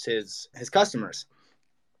trading against his customers.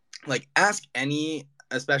 Ask any,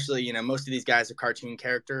 especially most of these guys are cartoon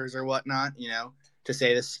characters or whatnot, to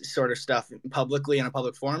say this sort of stuff publicly in a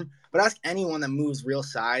public forum. But ask anyone that moves real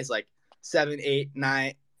size, 7, 8,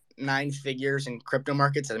 9 figures in crypto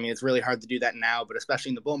markets. I mean, it's really hard to do that now, but especially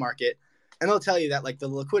in the bull market. And they'll tell you that the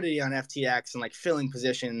liquidity on FTX and filling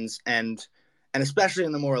positions and especially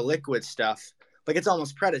in the more liquid stuff, like it's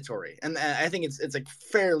almost predatory. And I think it's like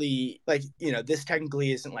fairly like, this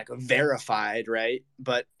technically isn't like verified, right?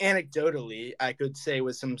 But anecdotally, I could say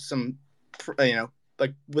with some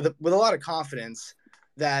like with a lot of confidence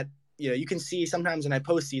that, you can see sometimes when I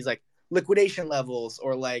post these like liquidation levels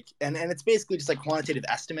or like, and it's basically just like quantitative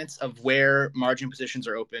estimates of where margin positions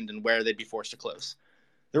are opened and where they'd be forced to close.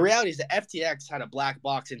 The reality is that FTX had a black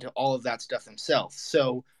box into all of that stuff themselves.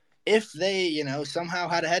 So if they, somehow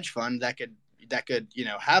had a hedge fund that could,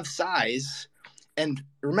 have size, and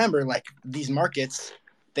remember, like these markets,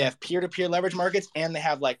 they have peer-to-peer leverage markets and they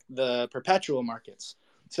have like the perpetual markets.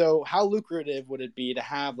 So how lucrative would it be to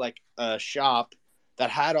have like a shop that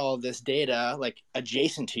had all this data like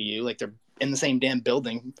adjacent to you, like they're in the same damn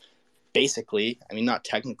building, basically. I mean, not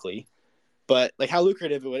technically, but like how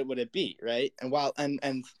lucrative would it be, right? And while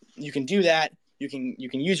and you can do that, you can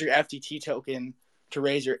use your FTT token to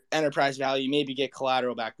raise your enterprise value, maybe get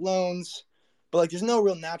collateral backed loans, but like there's no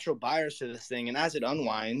real natural buyers to this thing. And as it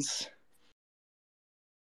unwinds,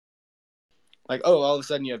 like, oh, all of a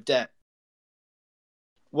sudden you have debt.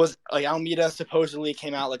 Was like Alameda supposedly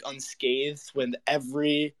came out like unscathed when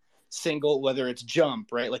every single, whether it's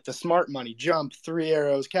Jump, right? Like the smart money, Jump, Three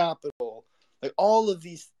Arrows Capital, like all of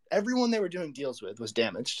these, everyone they were doing deals with was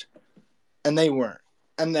damaged and they weren't.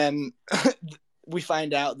 And then we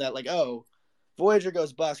find out that like, oh, Voyager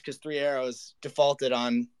goes bust because Three Arrows defaulted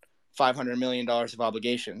on $500 million of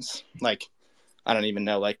obligations. Like, I don't even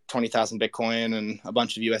know, like 20,000 Bitcoin and a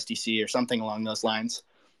bunch of USDC or something along those lines.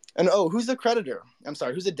 And oh, who's the creditor? I'm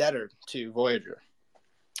sorry, who's the debtor to Voyager?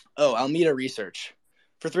 Oh, Alameda Research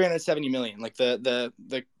for $370 million. Like the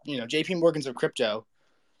JP Morgans of crypto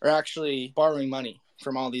are actually borrowing money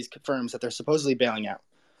from all these firms that they're supposedly bailing out.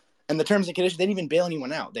 And the terms and conditions, they didn't even bail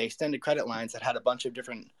anyone out. They extended credit lines that had a bunch of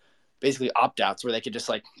different basically opt-outs where they could just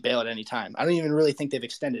like bail at any time. I don't even really think they've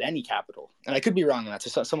extended any capital. And I could be wrong on that,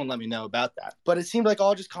 so someone let me know about that. But it seemed like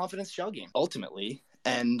all just confidence chugging, ultimately.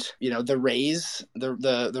 And, the raise,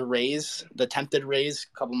 the attempted raise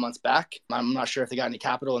a couple months back, I'm not sure if they got any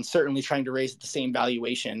capital, and certainly trying to raise at the same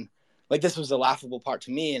valuation. Like this was a laughable part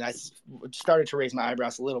to me. And I started to raise my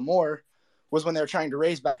eyebrows a little more was when they were trying to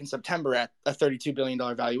raise back in September at a $32 billion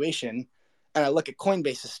valuation. And I look at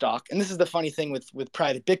Coinbase's stock. And this is the funny thing with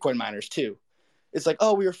private Bitcoin miners too. It's like,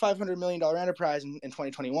 oh, we were $500 million enterprise in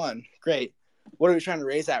 2021. Great. What are we trying to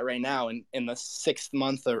raise at right now in the 6th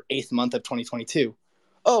month or 8th month of 2022?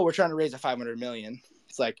 Oh, we're trying to raise a $500 million.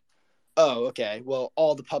 It's like, oh, okay. Well,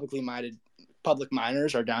 all the public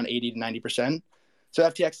miners are down 80 to 90%. So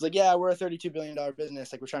FTX is like, yeah, we're a $32 billion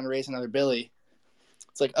business. Like we're trying to raise another Billy.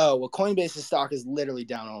 It's like, oh, well, Coinbase's stock is literally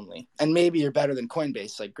down only. And maybe you're better than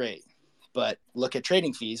Coinbase. Like, great. But look at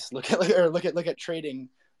trading fees. Look at trading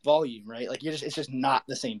volume, right? Like it's just not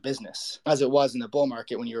the same business as it was in the bull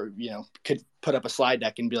market when could put up a slide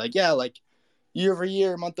deck and be like, yeah, like year over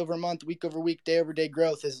year, month over month, week over week, day over day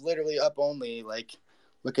growth is literally up only. Like,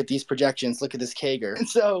 look at these projections, look at this CAGR. And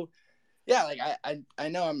so, yeah, like I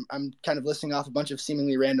know I'm kind of listing off a bunch of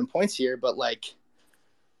seemingly random points here, but like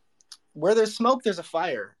where there's smoke, there's a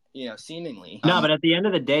fire. Seemingly. No, but at the end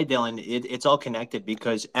of the day, Dylan, it's all connected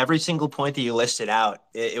because every single point that you listed out,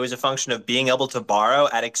 it was a function of being able to borrow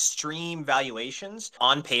at extreme valuations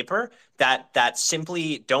on paper that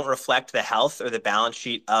simply don't reflect the health or the balance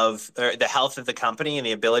sheet or the health of the company and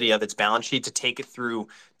the ability of its balance sheet to take it through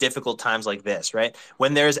difficult times like this, right?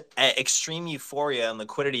 When there's extreme euphoria and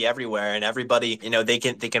liquidity everywhere and everybody, they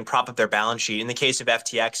can prop up their balance sheet. In the case of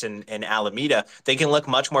FTX and Alameda, they can look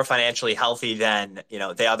much more financially healthy than,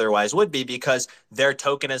 they otherwise would be because their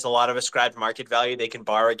token has a lot of ascribed market value. They can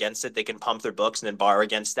borrow against it. They can pump their books and then borrow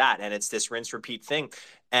against that. And it's this rinse repeat thing.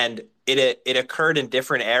 And it occurred in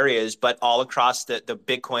different areas, but all across the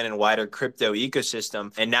Bitcoin and wider crypto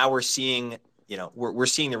ecosystem. And now we're seeing, we're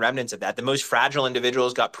seeing the remnants of that. The most fragile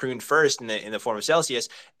individuals got pruned first in the form of Celsius.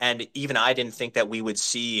 And even I didn't think that we would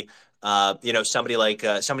see, somebody like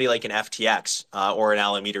an FTX or an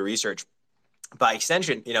Alameda Research, by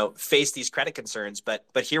extension, face these credit concerns. But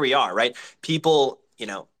here we are, right? People,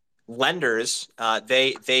 lenders,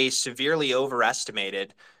 they severely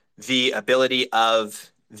overestimated the ability of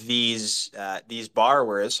these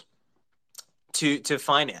borrowers to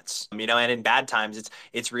finance, and in bad times,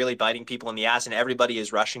 it's really biting people in the ass, and everybody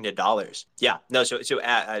is rushing to dollars. Yeah, no. So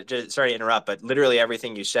just, sorry to interrupt, but literally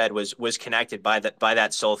everything you said was connected by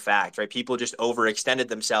that sole fact, right? People just overextended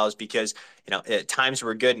themselves because times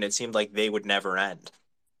were good, and it seemed like they would never end.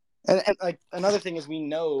 And like another thing is, we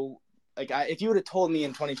know, like if you would have told me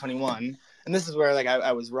in 2021, and this is where like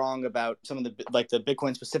I was wrong about some of the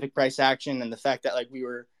Bitcoin specific price action and the fact that like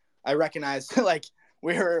I recognized like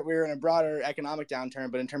we were in a broader economic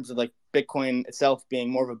downturn, but in terms of like Bitcoin itself being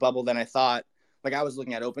more of a bubble than I thought, like I was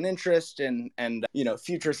looking at open interest and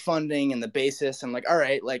futures funding and the basis, and like, all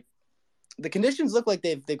right, like the conditions look like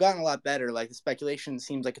they've gotten a lot better. Like the speculation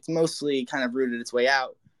seems like it's mostly kind of rooted its way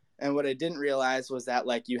out. And what I didn't realize was that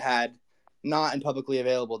like you had not in publicly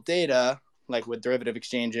available data, like with derivative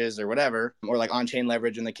exchanges or whatever, or like on-chain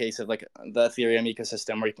leverage in the case of like the Ethereum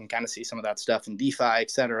ecosystem, where you can kind of see some of that stuff in DeFi, et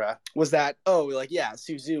cetera, was that,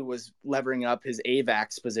 Su Zhu was levering up his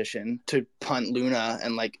AVAX position to punt Luna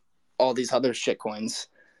and like all these other shit coins.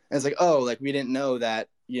 And it's like, we didn't know that,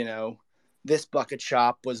 this bucket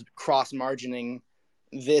shop was cross-margining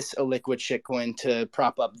this illiquid shitcoin to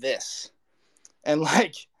prop up this. And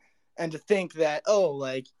to think that,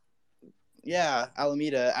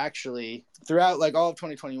 Alameda actually throughout like all of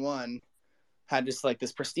 2021 had just like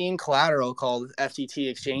this pristine collateral called FTT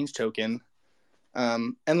exchange token.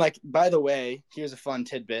 And like, by the way, here's a fun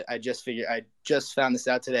tidbit. I just found this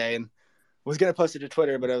out today and was going to post it to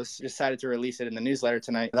Twitter, but I was decided to release it in the newsletter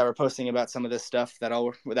tonight that we're posting about some of this stuff that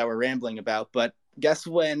we're rambling about. But guess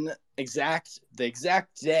when the exact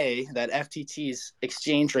day that FTT's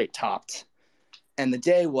exchange rate topped? And the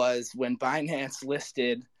day was when Binance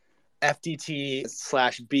listed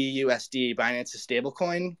FTT/BUSD, Binance's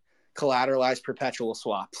stablecoin, collateralized perpetual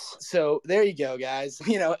swaps. So there you go, guys.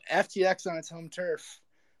 FTX on its home turf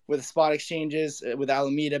with spot exchanges, with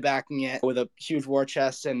Alameda backing it, with a huge war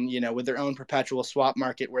chest, and with their own perpetual swap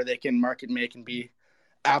market where they can market make and be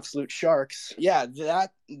absolute sharks. Yeah,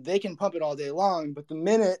 that they can pump it all day long, but the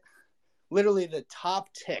minute, literally the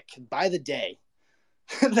top tick by the day,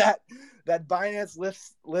 that Binance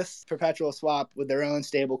lists perpetual swap with their own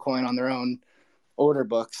stable coin on their own order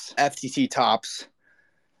books, FTT tops,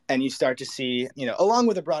 and you start to see, along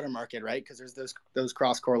with the broader market, right? Because there's those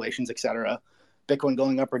cross correlations, et cetera. Bitcoin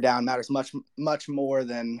going up or down matters much, much more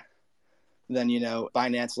than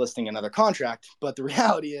Binance listing another contract. But the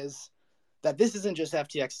reality is that this isn't just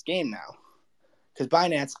FTX's game now, because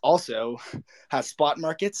Binance also has spot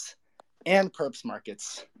markets and perps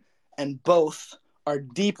markets, and both are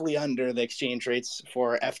deeply under the exchange rates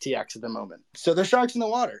for FTX at the moment. So they're sharks in the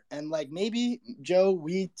water. And like, maybe, Joe,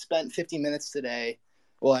 we spent 50 minutes today.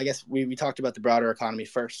 Well, I guess we talked about the broader economy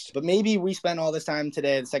first, but maybe we spent all this time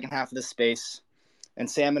today, the second half of this space, and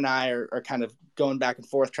Sam and I are kind of going back and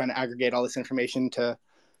forth trying to aggregate all this information to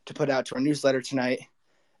put out to our newsletter tonight.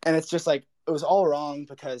 And it's just like, it was all wrong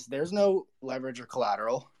because there's no leverage or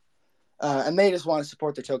collateral. And they just want to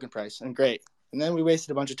support their token price, and great. And then we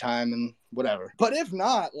wasted a bunch of time and whatever. But if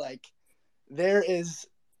not, like, CZ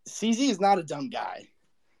is not a dumb guy,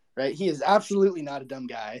 right? He is absolutely not a dumb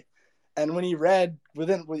guy. And when he read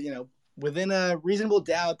within a reasonable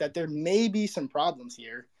doubt that there may be some problems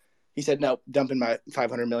here, he said, no, dump in my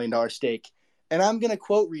 $500 million stake. And I'm going to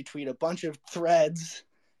quote retweet a bunch of threads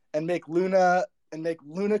and make Luna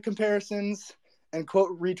comparisons and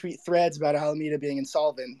quote retweet threads about Alameda being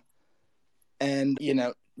insolvent. And,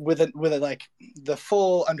 with like the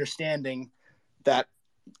full understanding that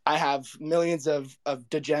I have millions of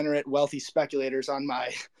degenerate wealthy speculators on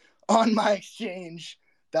my exchange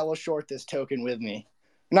that will short this token with me.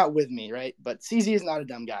 Not with me, right? But CZ is not a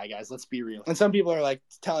dumb guy, guys. Let's be real. And some people are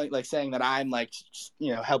saying that I'm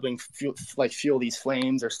helping fuel these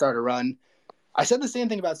flames or start a run. I said the same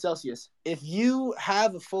thing about Celsius. If you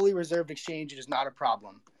have a fully reserved exchange, it is not a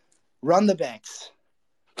problem. Run the banks.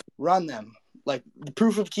 Run them. Like the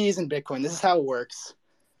proof of keys in Bitcoin. This is how it works.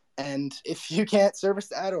 And if you can't service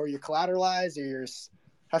that, or you're collateralized, or you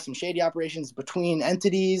have some shady operations between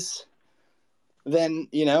entities, then,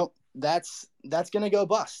 that's going to go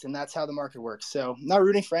bust. And that's how the market works. So I'm not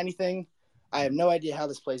rooting for anything. I have no idea how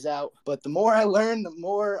this plays out. But the more I learn, the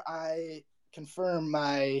more I confirm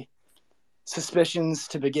my suspicions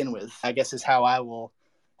to begin with, I guess, is how I will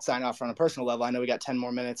sign off on a personal level. I know we got 10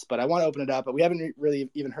 more minutes, but I want to open it up. But we haven't really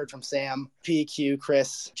even heard from Sam, PQ,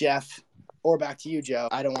 Chris, Jeff, or back to you, Joe.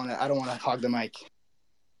 I don't want to hog the mic.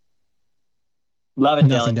 Love it,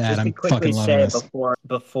 Nothing Dylan. to add. Just to I'm quickly fucking loving say this.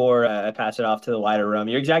 before I pass it off to the wider room,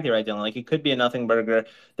 you're exactly right, Dylan. Like, it could be a nothing burger.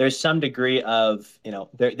 There's some degree of,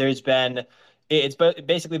 it's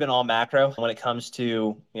basically been all macro when it comes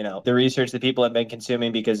to, the research that people have been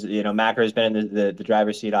consuming, because, macro has been in the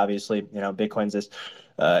driver's seat, obviously. Bitcoin's this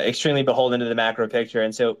extremely beholden to the macro picture.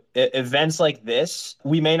 And so events like this,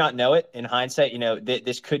 we may not know it in hindsight.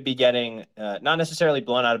 This could be getting not necessarily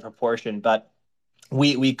blown out of proportion, but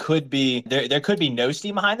we could be there could be no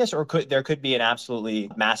steam behind this, or there could be an absolutely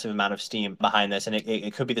massive amount of steam behind this, and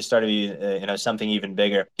it could be the start of something even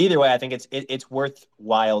bigger. Either way, I think it's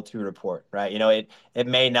worthwhile to report, right? It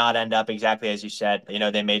may not end up exactly as you said.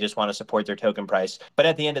 They may just want to support their token price, but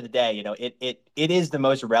at the end of the day, it is the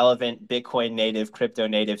most relevant Bitcoin native, crypto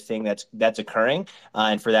native thing that's occurring,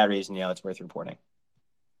 and for that reason, it's worth reporting.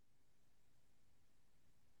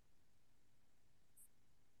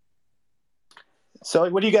 So,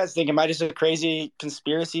 what do you guys think? Am I just a crazy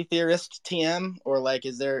conspiracy theorist, TM, or like,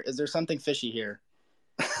 is there something fishy here?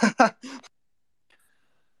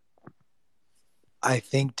 I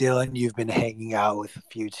think, Dylan, you've been hanging out with a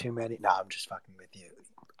few too many. No, I'm just fucking with you.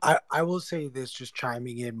 I will say this, just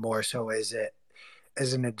chiming in more so as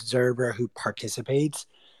an observer who participates.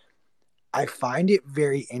 I find it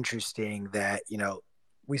very interesting that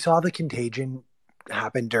we saw the contagion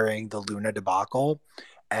happen during the Luna debacle,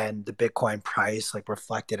 and the Bitcoin price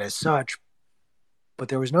reflected as such, but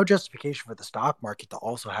there was no justification for the stock market to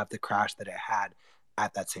also have the crash that it had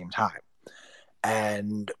at that same time.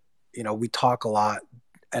 And we talk a lot,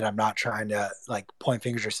 and I'm not trying to point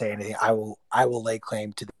fingers or say anything. I will lay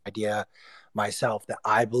claim to the idea myself that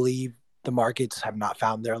I believe the markets have not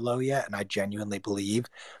found their low yet, and I genuinely believe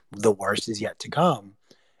the worst is yet to come.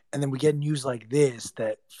 And then we get news like this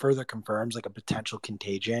that further confirms a potential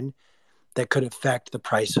contagion that could affect the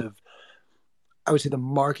price of, I would say, the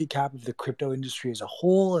market cap of the crypto industry as a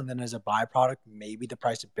whole, and then as a byproduct, maybe the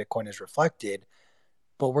price of Bitcoin is reflected.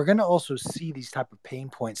 But we're going to also see these type of pain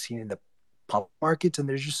points seen in the public markets, and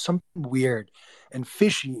there's just something weird and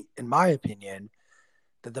fishy, in my opinion,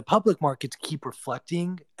 that the public markets keep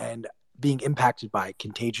reflecting and being impacted by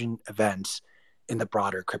contagion events in the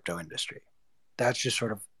broader crypto industry. That's just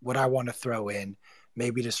sort of what I want to throw in,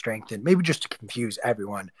 maybe to strengthen, maybe just to confuse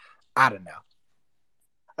everyone. I don't know.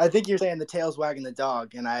 I think you're saying the tail's wagging the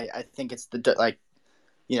dog, and I think it's the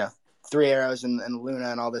Three Arrows and Luna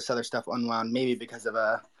and all this other stuff unwound, maybe because of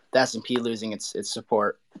the S&P losing its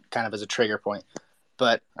support, kind of as a trigger point.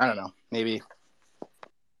 But I don't know, maybe.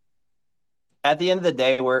 At the end of the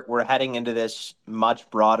day, we're heading into this much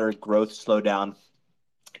broader growth slowdown.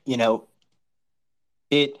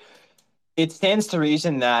 It stands to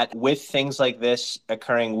reason that with things like this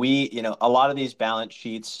occurring, a lot of these balance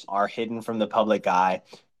sheets are hidden from the public eye.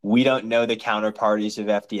 We don't know the counterparties of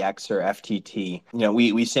FTX or FTT.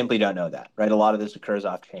 We simply don't know that, right? A lot of this occurs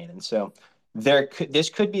off chain. And so this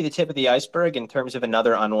could be the tip of the iceberg in terms of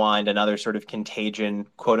another unwind, another sort of contagion,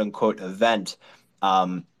 quote unquote, event,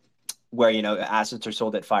 where assets are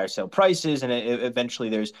sold at fire sale prices, and eventually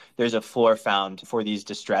there's a floor found for these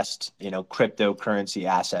distressed cryptocurrency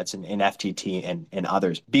assets in FTT and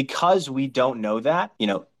others. Because we don't know that,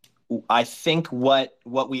 I think what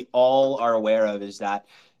we all are aware of is that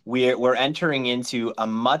we're entering into a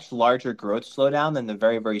much larger growth slowdown than the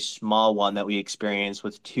very, very small one that we experienced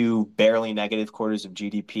with 2 barely negative quarters of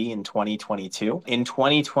GDP in 2022. In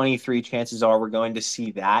 2023, chances are we're going to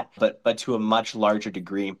see that, but to a much larger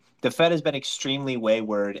degree. The Fed has been extremely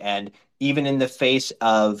wayward, and even in the face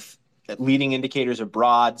of leading indicators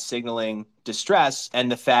abroad signaling distress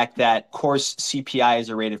and the fact that, of course, CPI is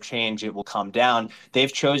a rate of change, it will come down,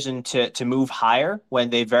 they've chosen to move higher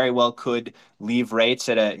when they very well could leave rates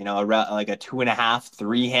at a 2.5,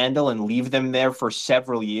 3 handle and leave them there for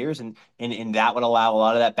several years, and that would allow a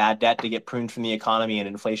lot of that bad debt to get pruned from the economy and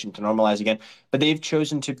inflation to normalize again. But they've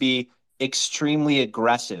chosen to be extremely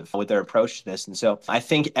aggressive with their approach to this, and so I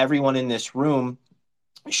think everyone in this room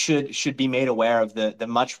should be made aware of the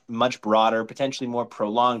much broader, potentially more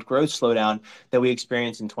prolonged growth slowdown that we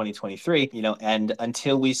experienced in 2023. And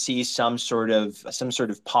until we see some sort of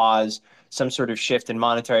pause, some sort of shift in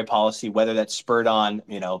monetary policy, whether that's spurred on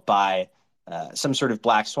by some sort of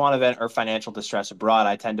black swan event or financial distress abroad,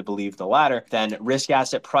 I tend to believe the latter, then risk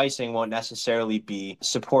asset pricing won't necessarily be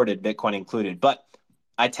supported, Bitcoin included. But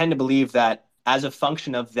I tend to believe that as a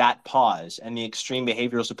function of that pause and the extreme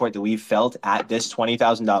behavioral support that we've felt at this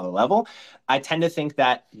 $20,000 level, I tend to think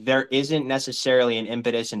that there isn't necessarily an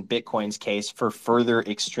impetus in Bitcoin's case for further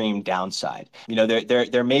extreme downside.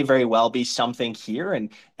 There may very well be something here,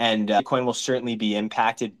 and Bitcoin will certainly be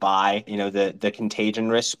impacted by the contagion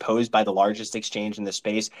risks posed by the largest exchange in the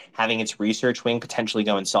space having its research wing potentially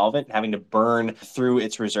go insolvent, having to burn through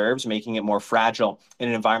its reserves, making it more fragile in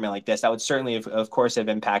an environment like this. That would certainly, of course, have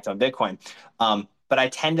impact on Bitcoin. But I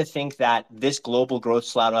tend to think that this global growth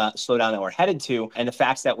slowdown that we're headed to, and the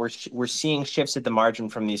fact that we're seeing shifts at the margin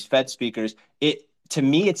from these Fed speakers, to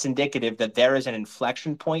me, it's indicative that there is an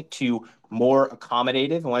inflection point to more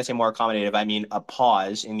accommodative. And when I say more accommodative, I mean a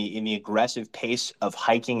pause in the aggressive pace of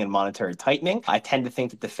hiking and monetary tightening. I tend to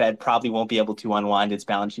think that the Fed probably won't be able to unwind its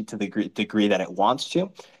balance sheet to the degree that it wants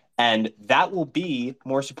to. And that will be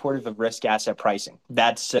more supportive of risk asset pricing.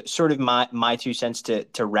 That's sort of my 2 cents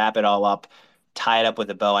to wrap it all up, tie it up with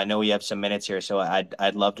a bow. I know we have some minutes here, so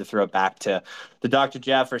I'd love to throw it back to the Dr.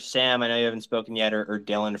 Jeff or Sam. I know you haven't spoken yet, or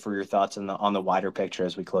Dylan, for your thoughts on the wider picture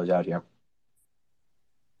as we close out here.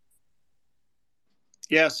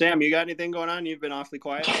 Yeah, Sam, you got anything going on? You've been awfully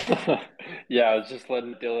quiet. Yeah, I was just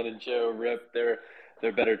letting Dylan and Joe rip.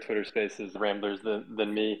 They're better Twitter Spaces ramblers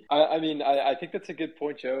than me. I mean, I think that's a good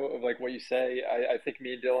point, Joe, of like what you say. I think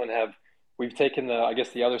me and Dylan we've taken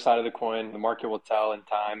the other side of the coin. The market will tell in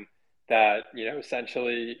time that,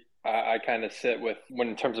 essentially I kind of sit with when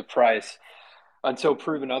in terms of price until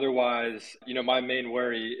proven otherwise. My main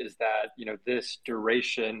worry is that, this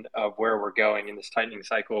duration of where we're going in this tightening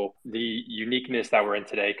cycle, the uniqueness that we're in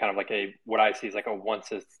today, kind of like what I see is like a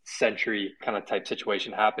once a century kind of type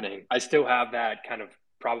situation happening. I still have that kind of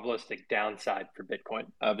probabilistic downside for Bitcoin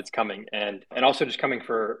of its coming and also just coming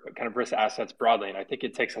for kind of risk assets broadly. And I think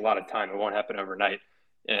it takes a lot of time. It won't happen overnight.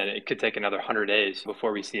 And it could take another 100 days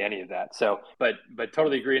before we see any of that. So, but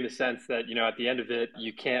totally agree in the sense that, at the end of it,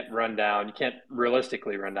 you can't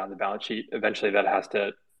realistically run down the balance sheet. Eventually that has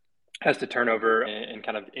to turn over and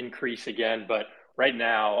kind of increase again. But right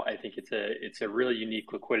now, I think it's a really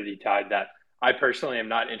unique liquidity tide that I personally am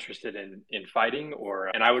not interested in fighting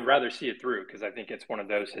and I would rather see it through, because I think it's one of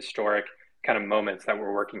those historic kind of moments that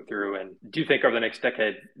we're working through, and do think over the next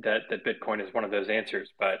decade that Bitcoin is one of those answers.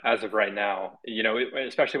 But as of right now,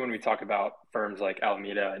 especially when we talk about firms like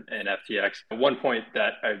Alameda and FTX, one point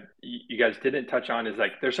that you guys didn't touch on is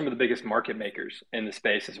like they're some of the biggest market makers in the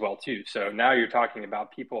space as well too. So now you're talking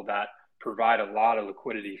about people that provide a lot of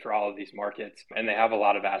liquidity for all of these markets, and they have a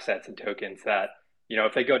lot of assets and tokens that,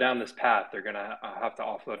 if they go down this path, they're going to have to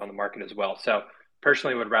offload on the market as well. So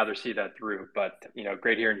personally would rather see that through, but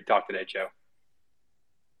great hearing you talk today, Joe.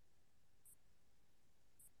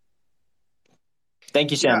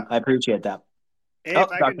 Thank you, Sam. Yeah. I appreciate that. Hey,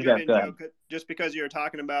 if I can jump in, Joe, just because you were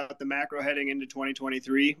talking about the macro heading into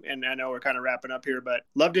 2023, and I know we're kind of wrapping up here, but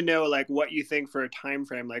love to know like what you think for a time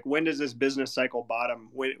frame. Like when does this business cycle bottom?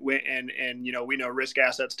 And we know risk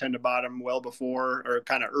assets tend to bottom well before or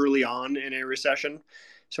kind of early on in a recession.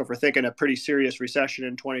 So if we're thinking a pretty serious recession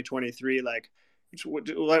in 2023, like what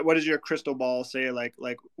does your crystal ball say?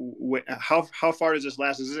 How far does this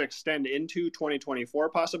last? Does this extend into 2024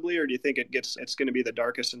 possibly, or do you think it's going to be the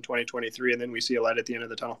darkest in 2023 and then we see a light at the end of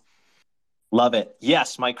the tunnel? Love it.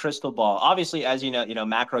 Yes, my crystal ball. Obviously, as you know,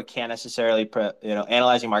 macro can't necessarily,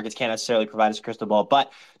 analyzing markets can't necessarily provide us a crystal ball.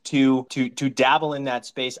 But to dabble in that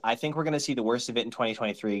space, I think we're going to see the worst of it in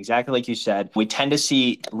 2023. Exactly like you said, we tend to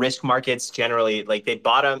see risk markets generally like they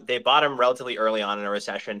bottom relatively early on in a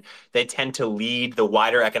recession. They tend to lead the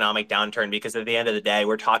wider economic downturn because at the end of the day,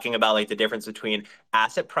 we're talking about like the difference between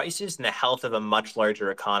asset prices and the health of a much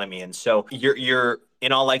larger economy. And so you're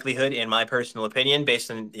in all likelihood, in my personal opinion, based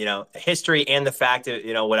on history and the fact that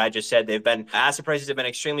what I just said, asset prices have been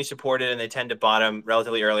extremely supported and they tend to bottom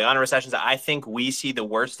relatively early on in recessions. I think we see the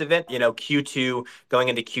worst of it. Q2 going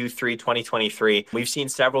into Q3 2023, we've seen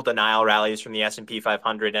several denial rallies from the S&P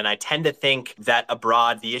 500, and I tend to think that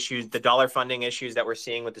abroad, the dollar funding issues that we're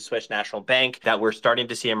seeing with the Swiss National Bank, that we're starting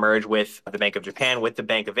to see emerge with the Bank of Japan, with the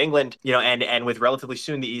Bank of England, and with relatively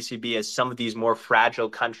soon the ECB, as some of these more fragile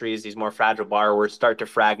countries, these more fragile borrowers start to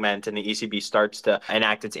fragment and the ECB starts to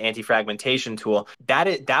enact its anti-fragmentation tool,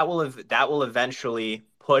 that will eventually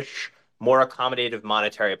push more accommodative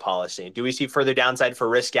monetary policy. Do we see further downside for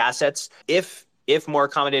risk assets? If more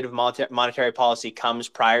accommodative monetary policy comes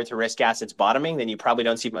prior to risk assets bottoming, then you probably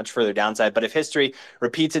don't see much further downside. But if history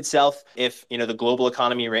repeats itself, if the global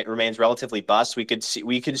economy remains relatively bust, we could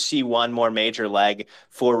see one more major leg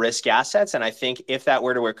for risk assets. And I think if that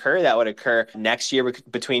were to occur, that would occur next year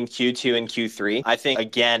between Q2 and Q3. I think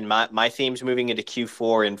again, my themes moving into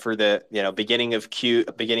Q4 and for the beginning of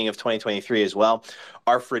 2023 as well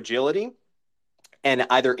are fragility and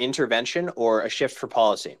either intervention or a shift for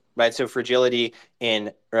policy, right? So fragility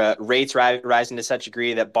in rates rising to such a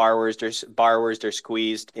degree that borrowers are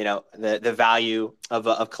squeezed, the value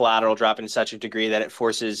of collateral dropping to such a degree that it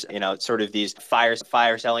forces, sort of these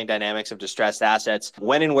fire selling dynamics of distressed assets.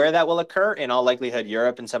 When and where that will occur, in all likelihood,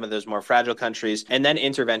 Europe and some of those more fragile countries, and then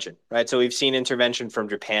intervention, right? So we've seen intervention from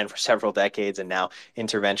Japan for several decades and now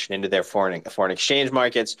intervention into their foreign exchange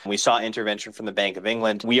markets. We saw intervention from the Bank of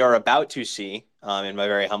England. We are about to see in my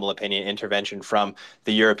very humble opinion, intervention from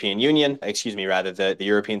the European Union, the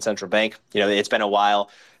European Central Bank. It's been a while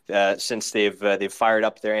since they've fired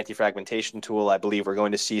up their anti-fragmentation tool. I believe we're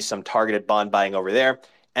going to see some targeted bond buying over there.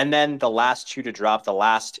 And then the last shoe to drop, the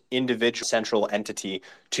last individual central entity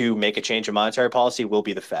to make a change in monetary policy will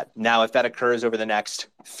be the Fed. Now, if that occurs over the next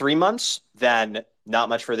 3 months, then not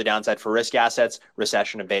much further downside for risk assets,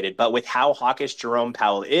 recession abated. But with how hawkish Jerome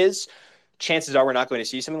Powell is, chances are we're not going to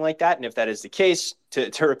see something like that. And if that is the case,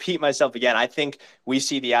 to repeat myself again, I think we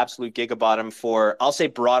see the absolute gigabottom for, I'll say,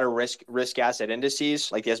 broader risk asset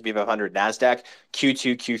indices like the S&P 500, NASDAQ,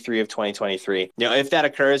 Q2, Q3 of 2023. If that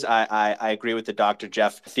occurs, I agree with the Dr.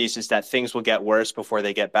 Jeff thesis that things will get worse before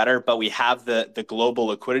they get better, but we have the global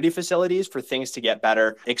liquidity facilities for things to get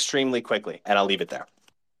better extremely quickly. And I'll leave it there.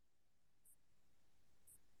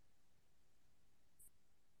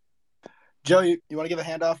 Joe, you want to give a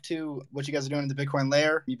handoff to what you guys are doing in the Bitcoin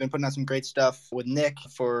layer? You've been putting out some great stuff with Nick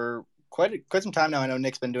for quite some time now. I know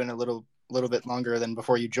Nick's been doing it a little bit longer than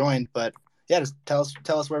before you joined, but yeah, just tell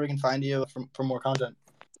us where we can find you for more content.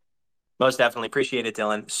 Most definitely. Appreciate it,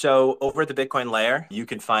 Dylan. So over at the Bitcoin layer, you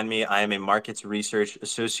can find me. I am a markets research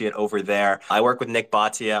associate over there. I work with Nick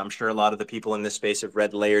Bhatia. I'm sure a lot of the people in this space have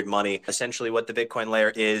read Layered Money. Essentially what the Bitcoin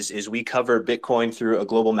layer is we cover Bitcoin through a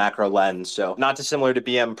global macro lens. So not dissimilar to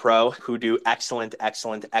BM Pro, who do excellent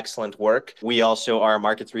work. We also are a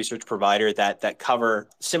markets research provider that cover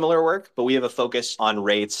similar work, but we have a focus on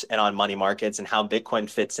rates and on money markets and how Bitcoin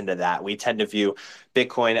fits into that. We tend to view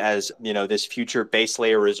Bitcoin as, this future base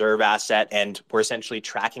layer reserve asset, and we're essentially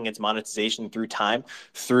tracking its monetization through time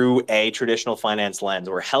through a traditional finance lens.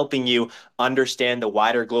 We're helping you understand the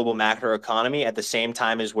wider global macro economy at the same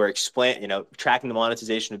time as we're tracking the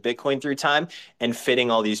monetization of Bitcoin through time and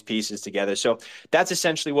fitting all these pieces together. So that's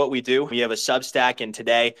essentially what we do. We have a Substack, and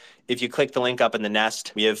today, if you click the link up in the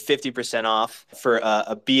nest, we have 50% off for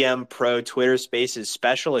a BM Pro Twitter Spaces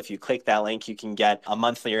special. If you click that link, you can get a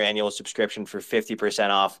monthly or annual subscription for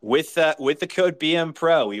 50% off with the code BM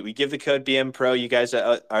Pro. We give the code BM Pro. You guys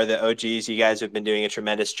are the OGs. You guys have been doing a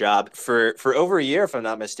tremendous job for over a year, if I'm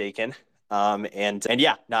not mistaken.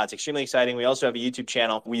 It's extremely exciting. We also have a YouTube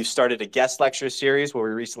channel. We've started a guest lecture series where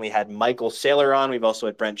we recently had Michael Saylor on. We've also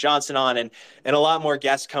had Brent Johnson on, and a lot more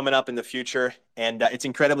guests coming up in the future. And it's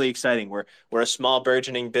incredibly exciting. We're a small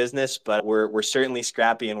burgeoning business, but we're certainly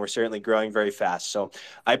scrappy and we're certainly growing very fast. So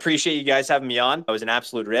I appreciate you guys having me on. It was an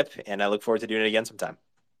absolute rip, and I look forward to doing it again sometime.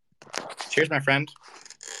 Cheers, my friend.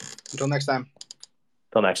 Until next time.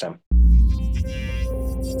 Till next time.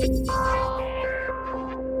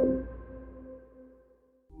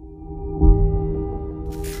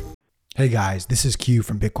 Hey guys, this is Q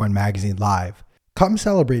from Bitcoin Magazine Live. Come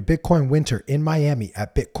celebrate Bitcoin Winter in Miami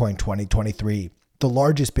at Bitcoin 2023. The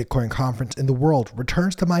largest Bitcoin conference in the world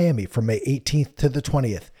returns to Miami from May 18th to the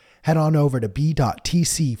 20th. Head on over to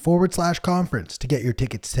b.tc/conference to get your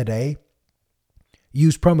tickets today.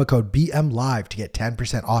 Use promo code BMLive to get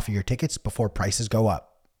 10% off of your tickets before prices go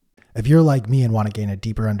up. If you're like me and want to gain a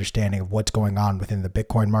deeper understanding of what's going on within the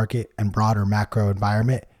Bitcoin market and broader macro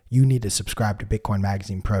environment, you need to subscribe to Bitcoin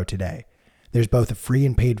Magazine Pro today. There's both a free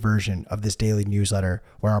and paid version of this daily newsletter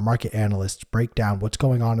where our market analysts break down what's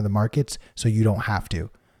going on in the markets so you don't have to.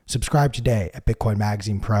 Subscribe today at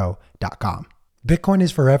bitcoinmagazinepro.com. Bitcoin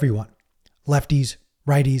is for everyone, lefties,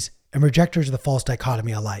 righties, and rejectors of the false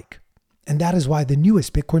dichotomy alike. And that is why the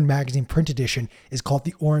newest Bitcoin Magazine print edition is called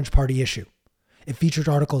the Orange Party issue. It features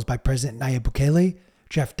articles by President Nayib Bukele,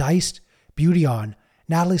 Jeff Deist, Beauty On,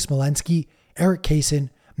 Natalie Smolensky, Eric Kaysen,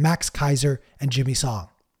 Max Kaiser, and Jimmy Song.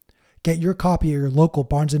 Get your copy at your local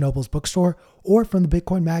Barnes & Noble's bookstore or from the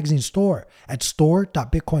Bitcoin Magazine store at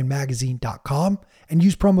store.bitcoinmagazine.com and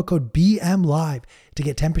use promo code BMLive to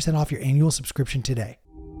get 10% off your annual subscription today.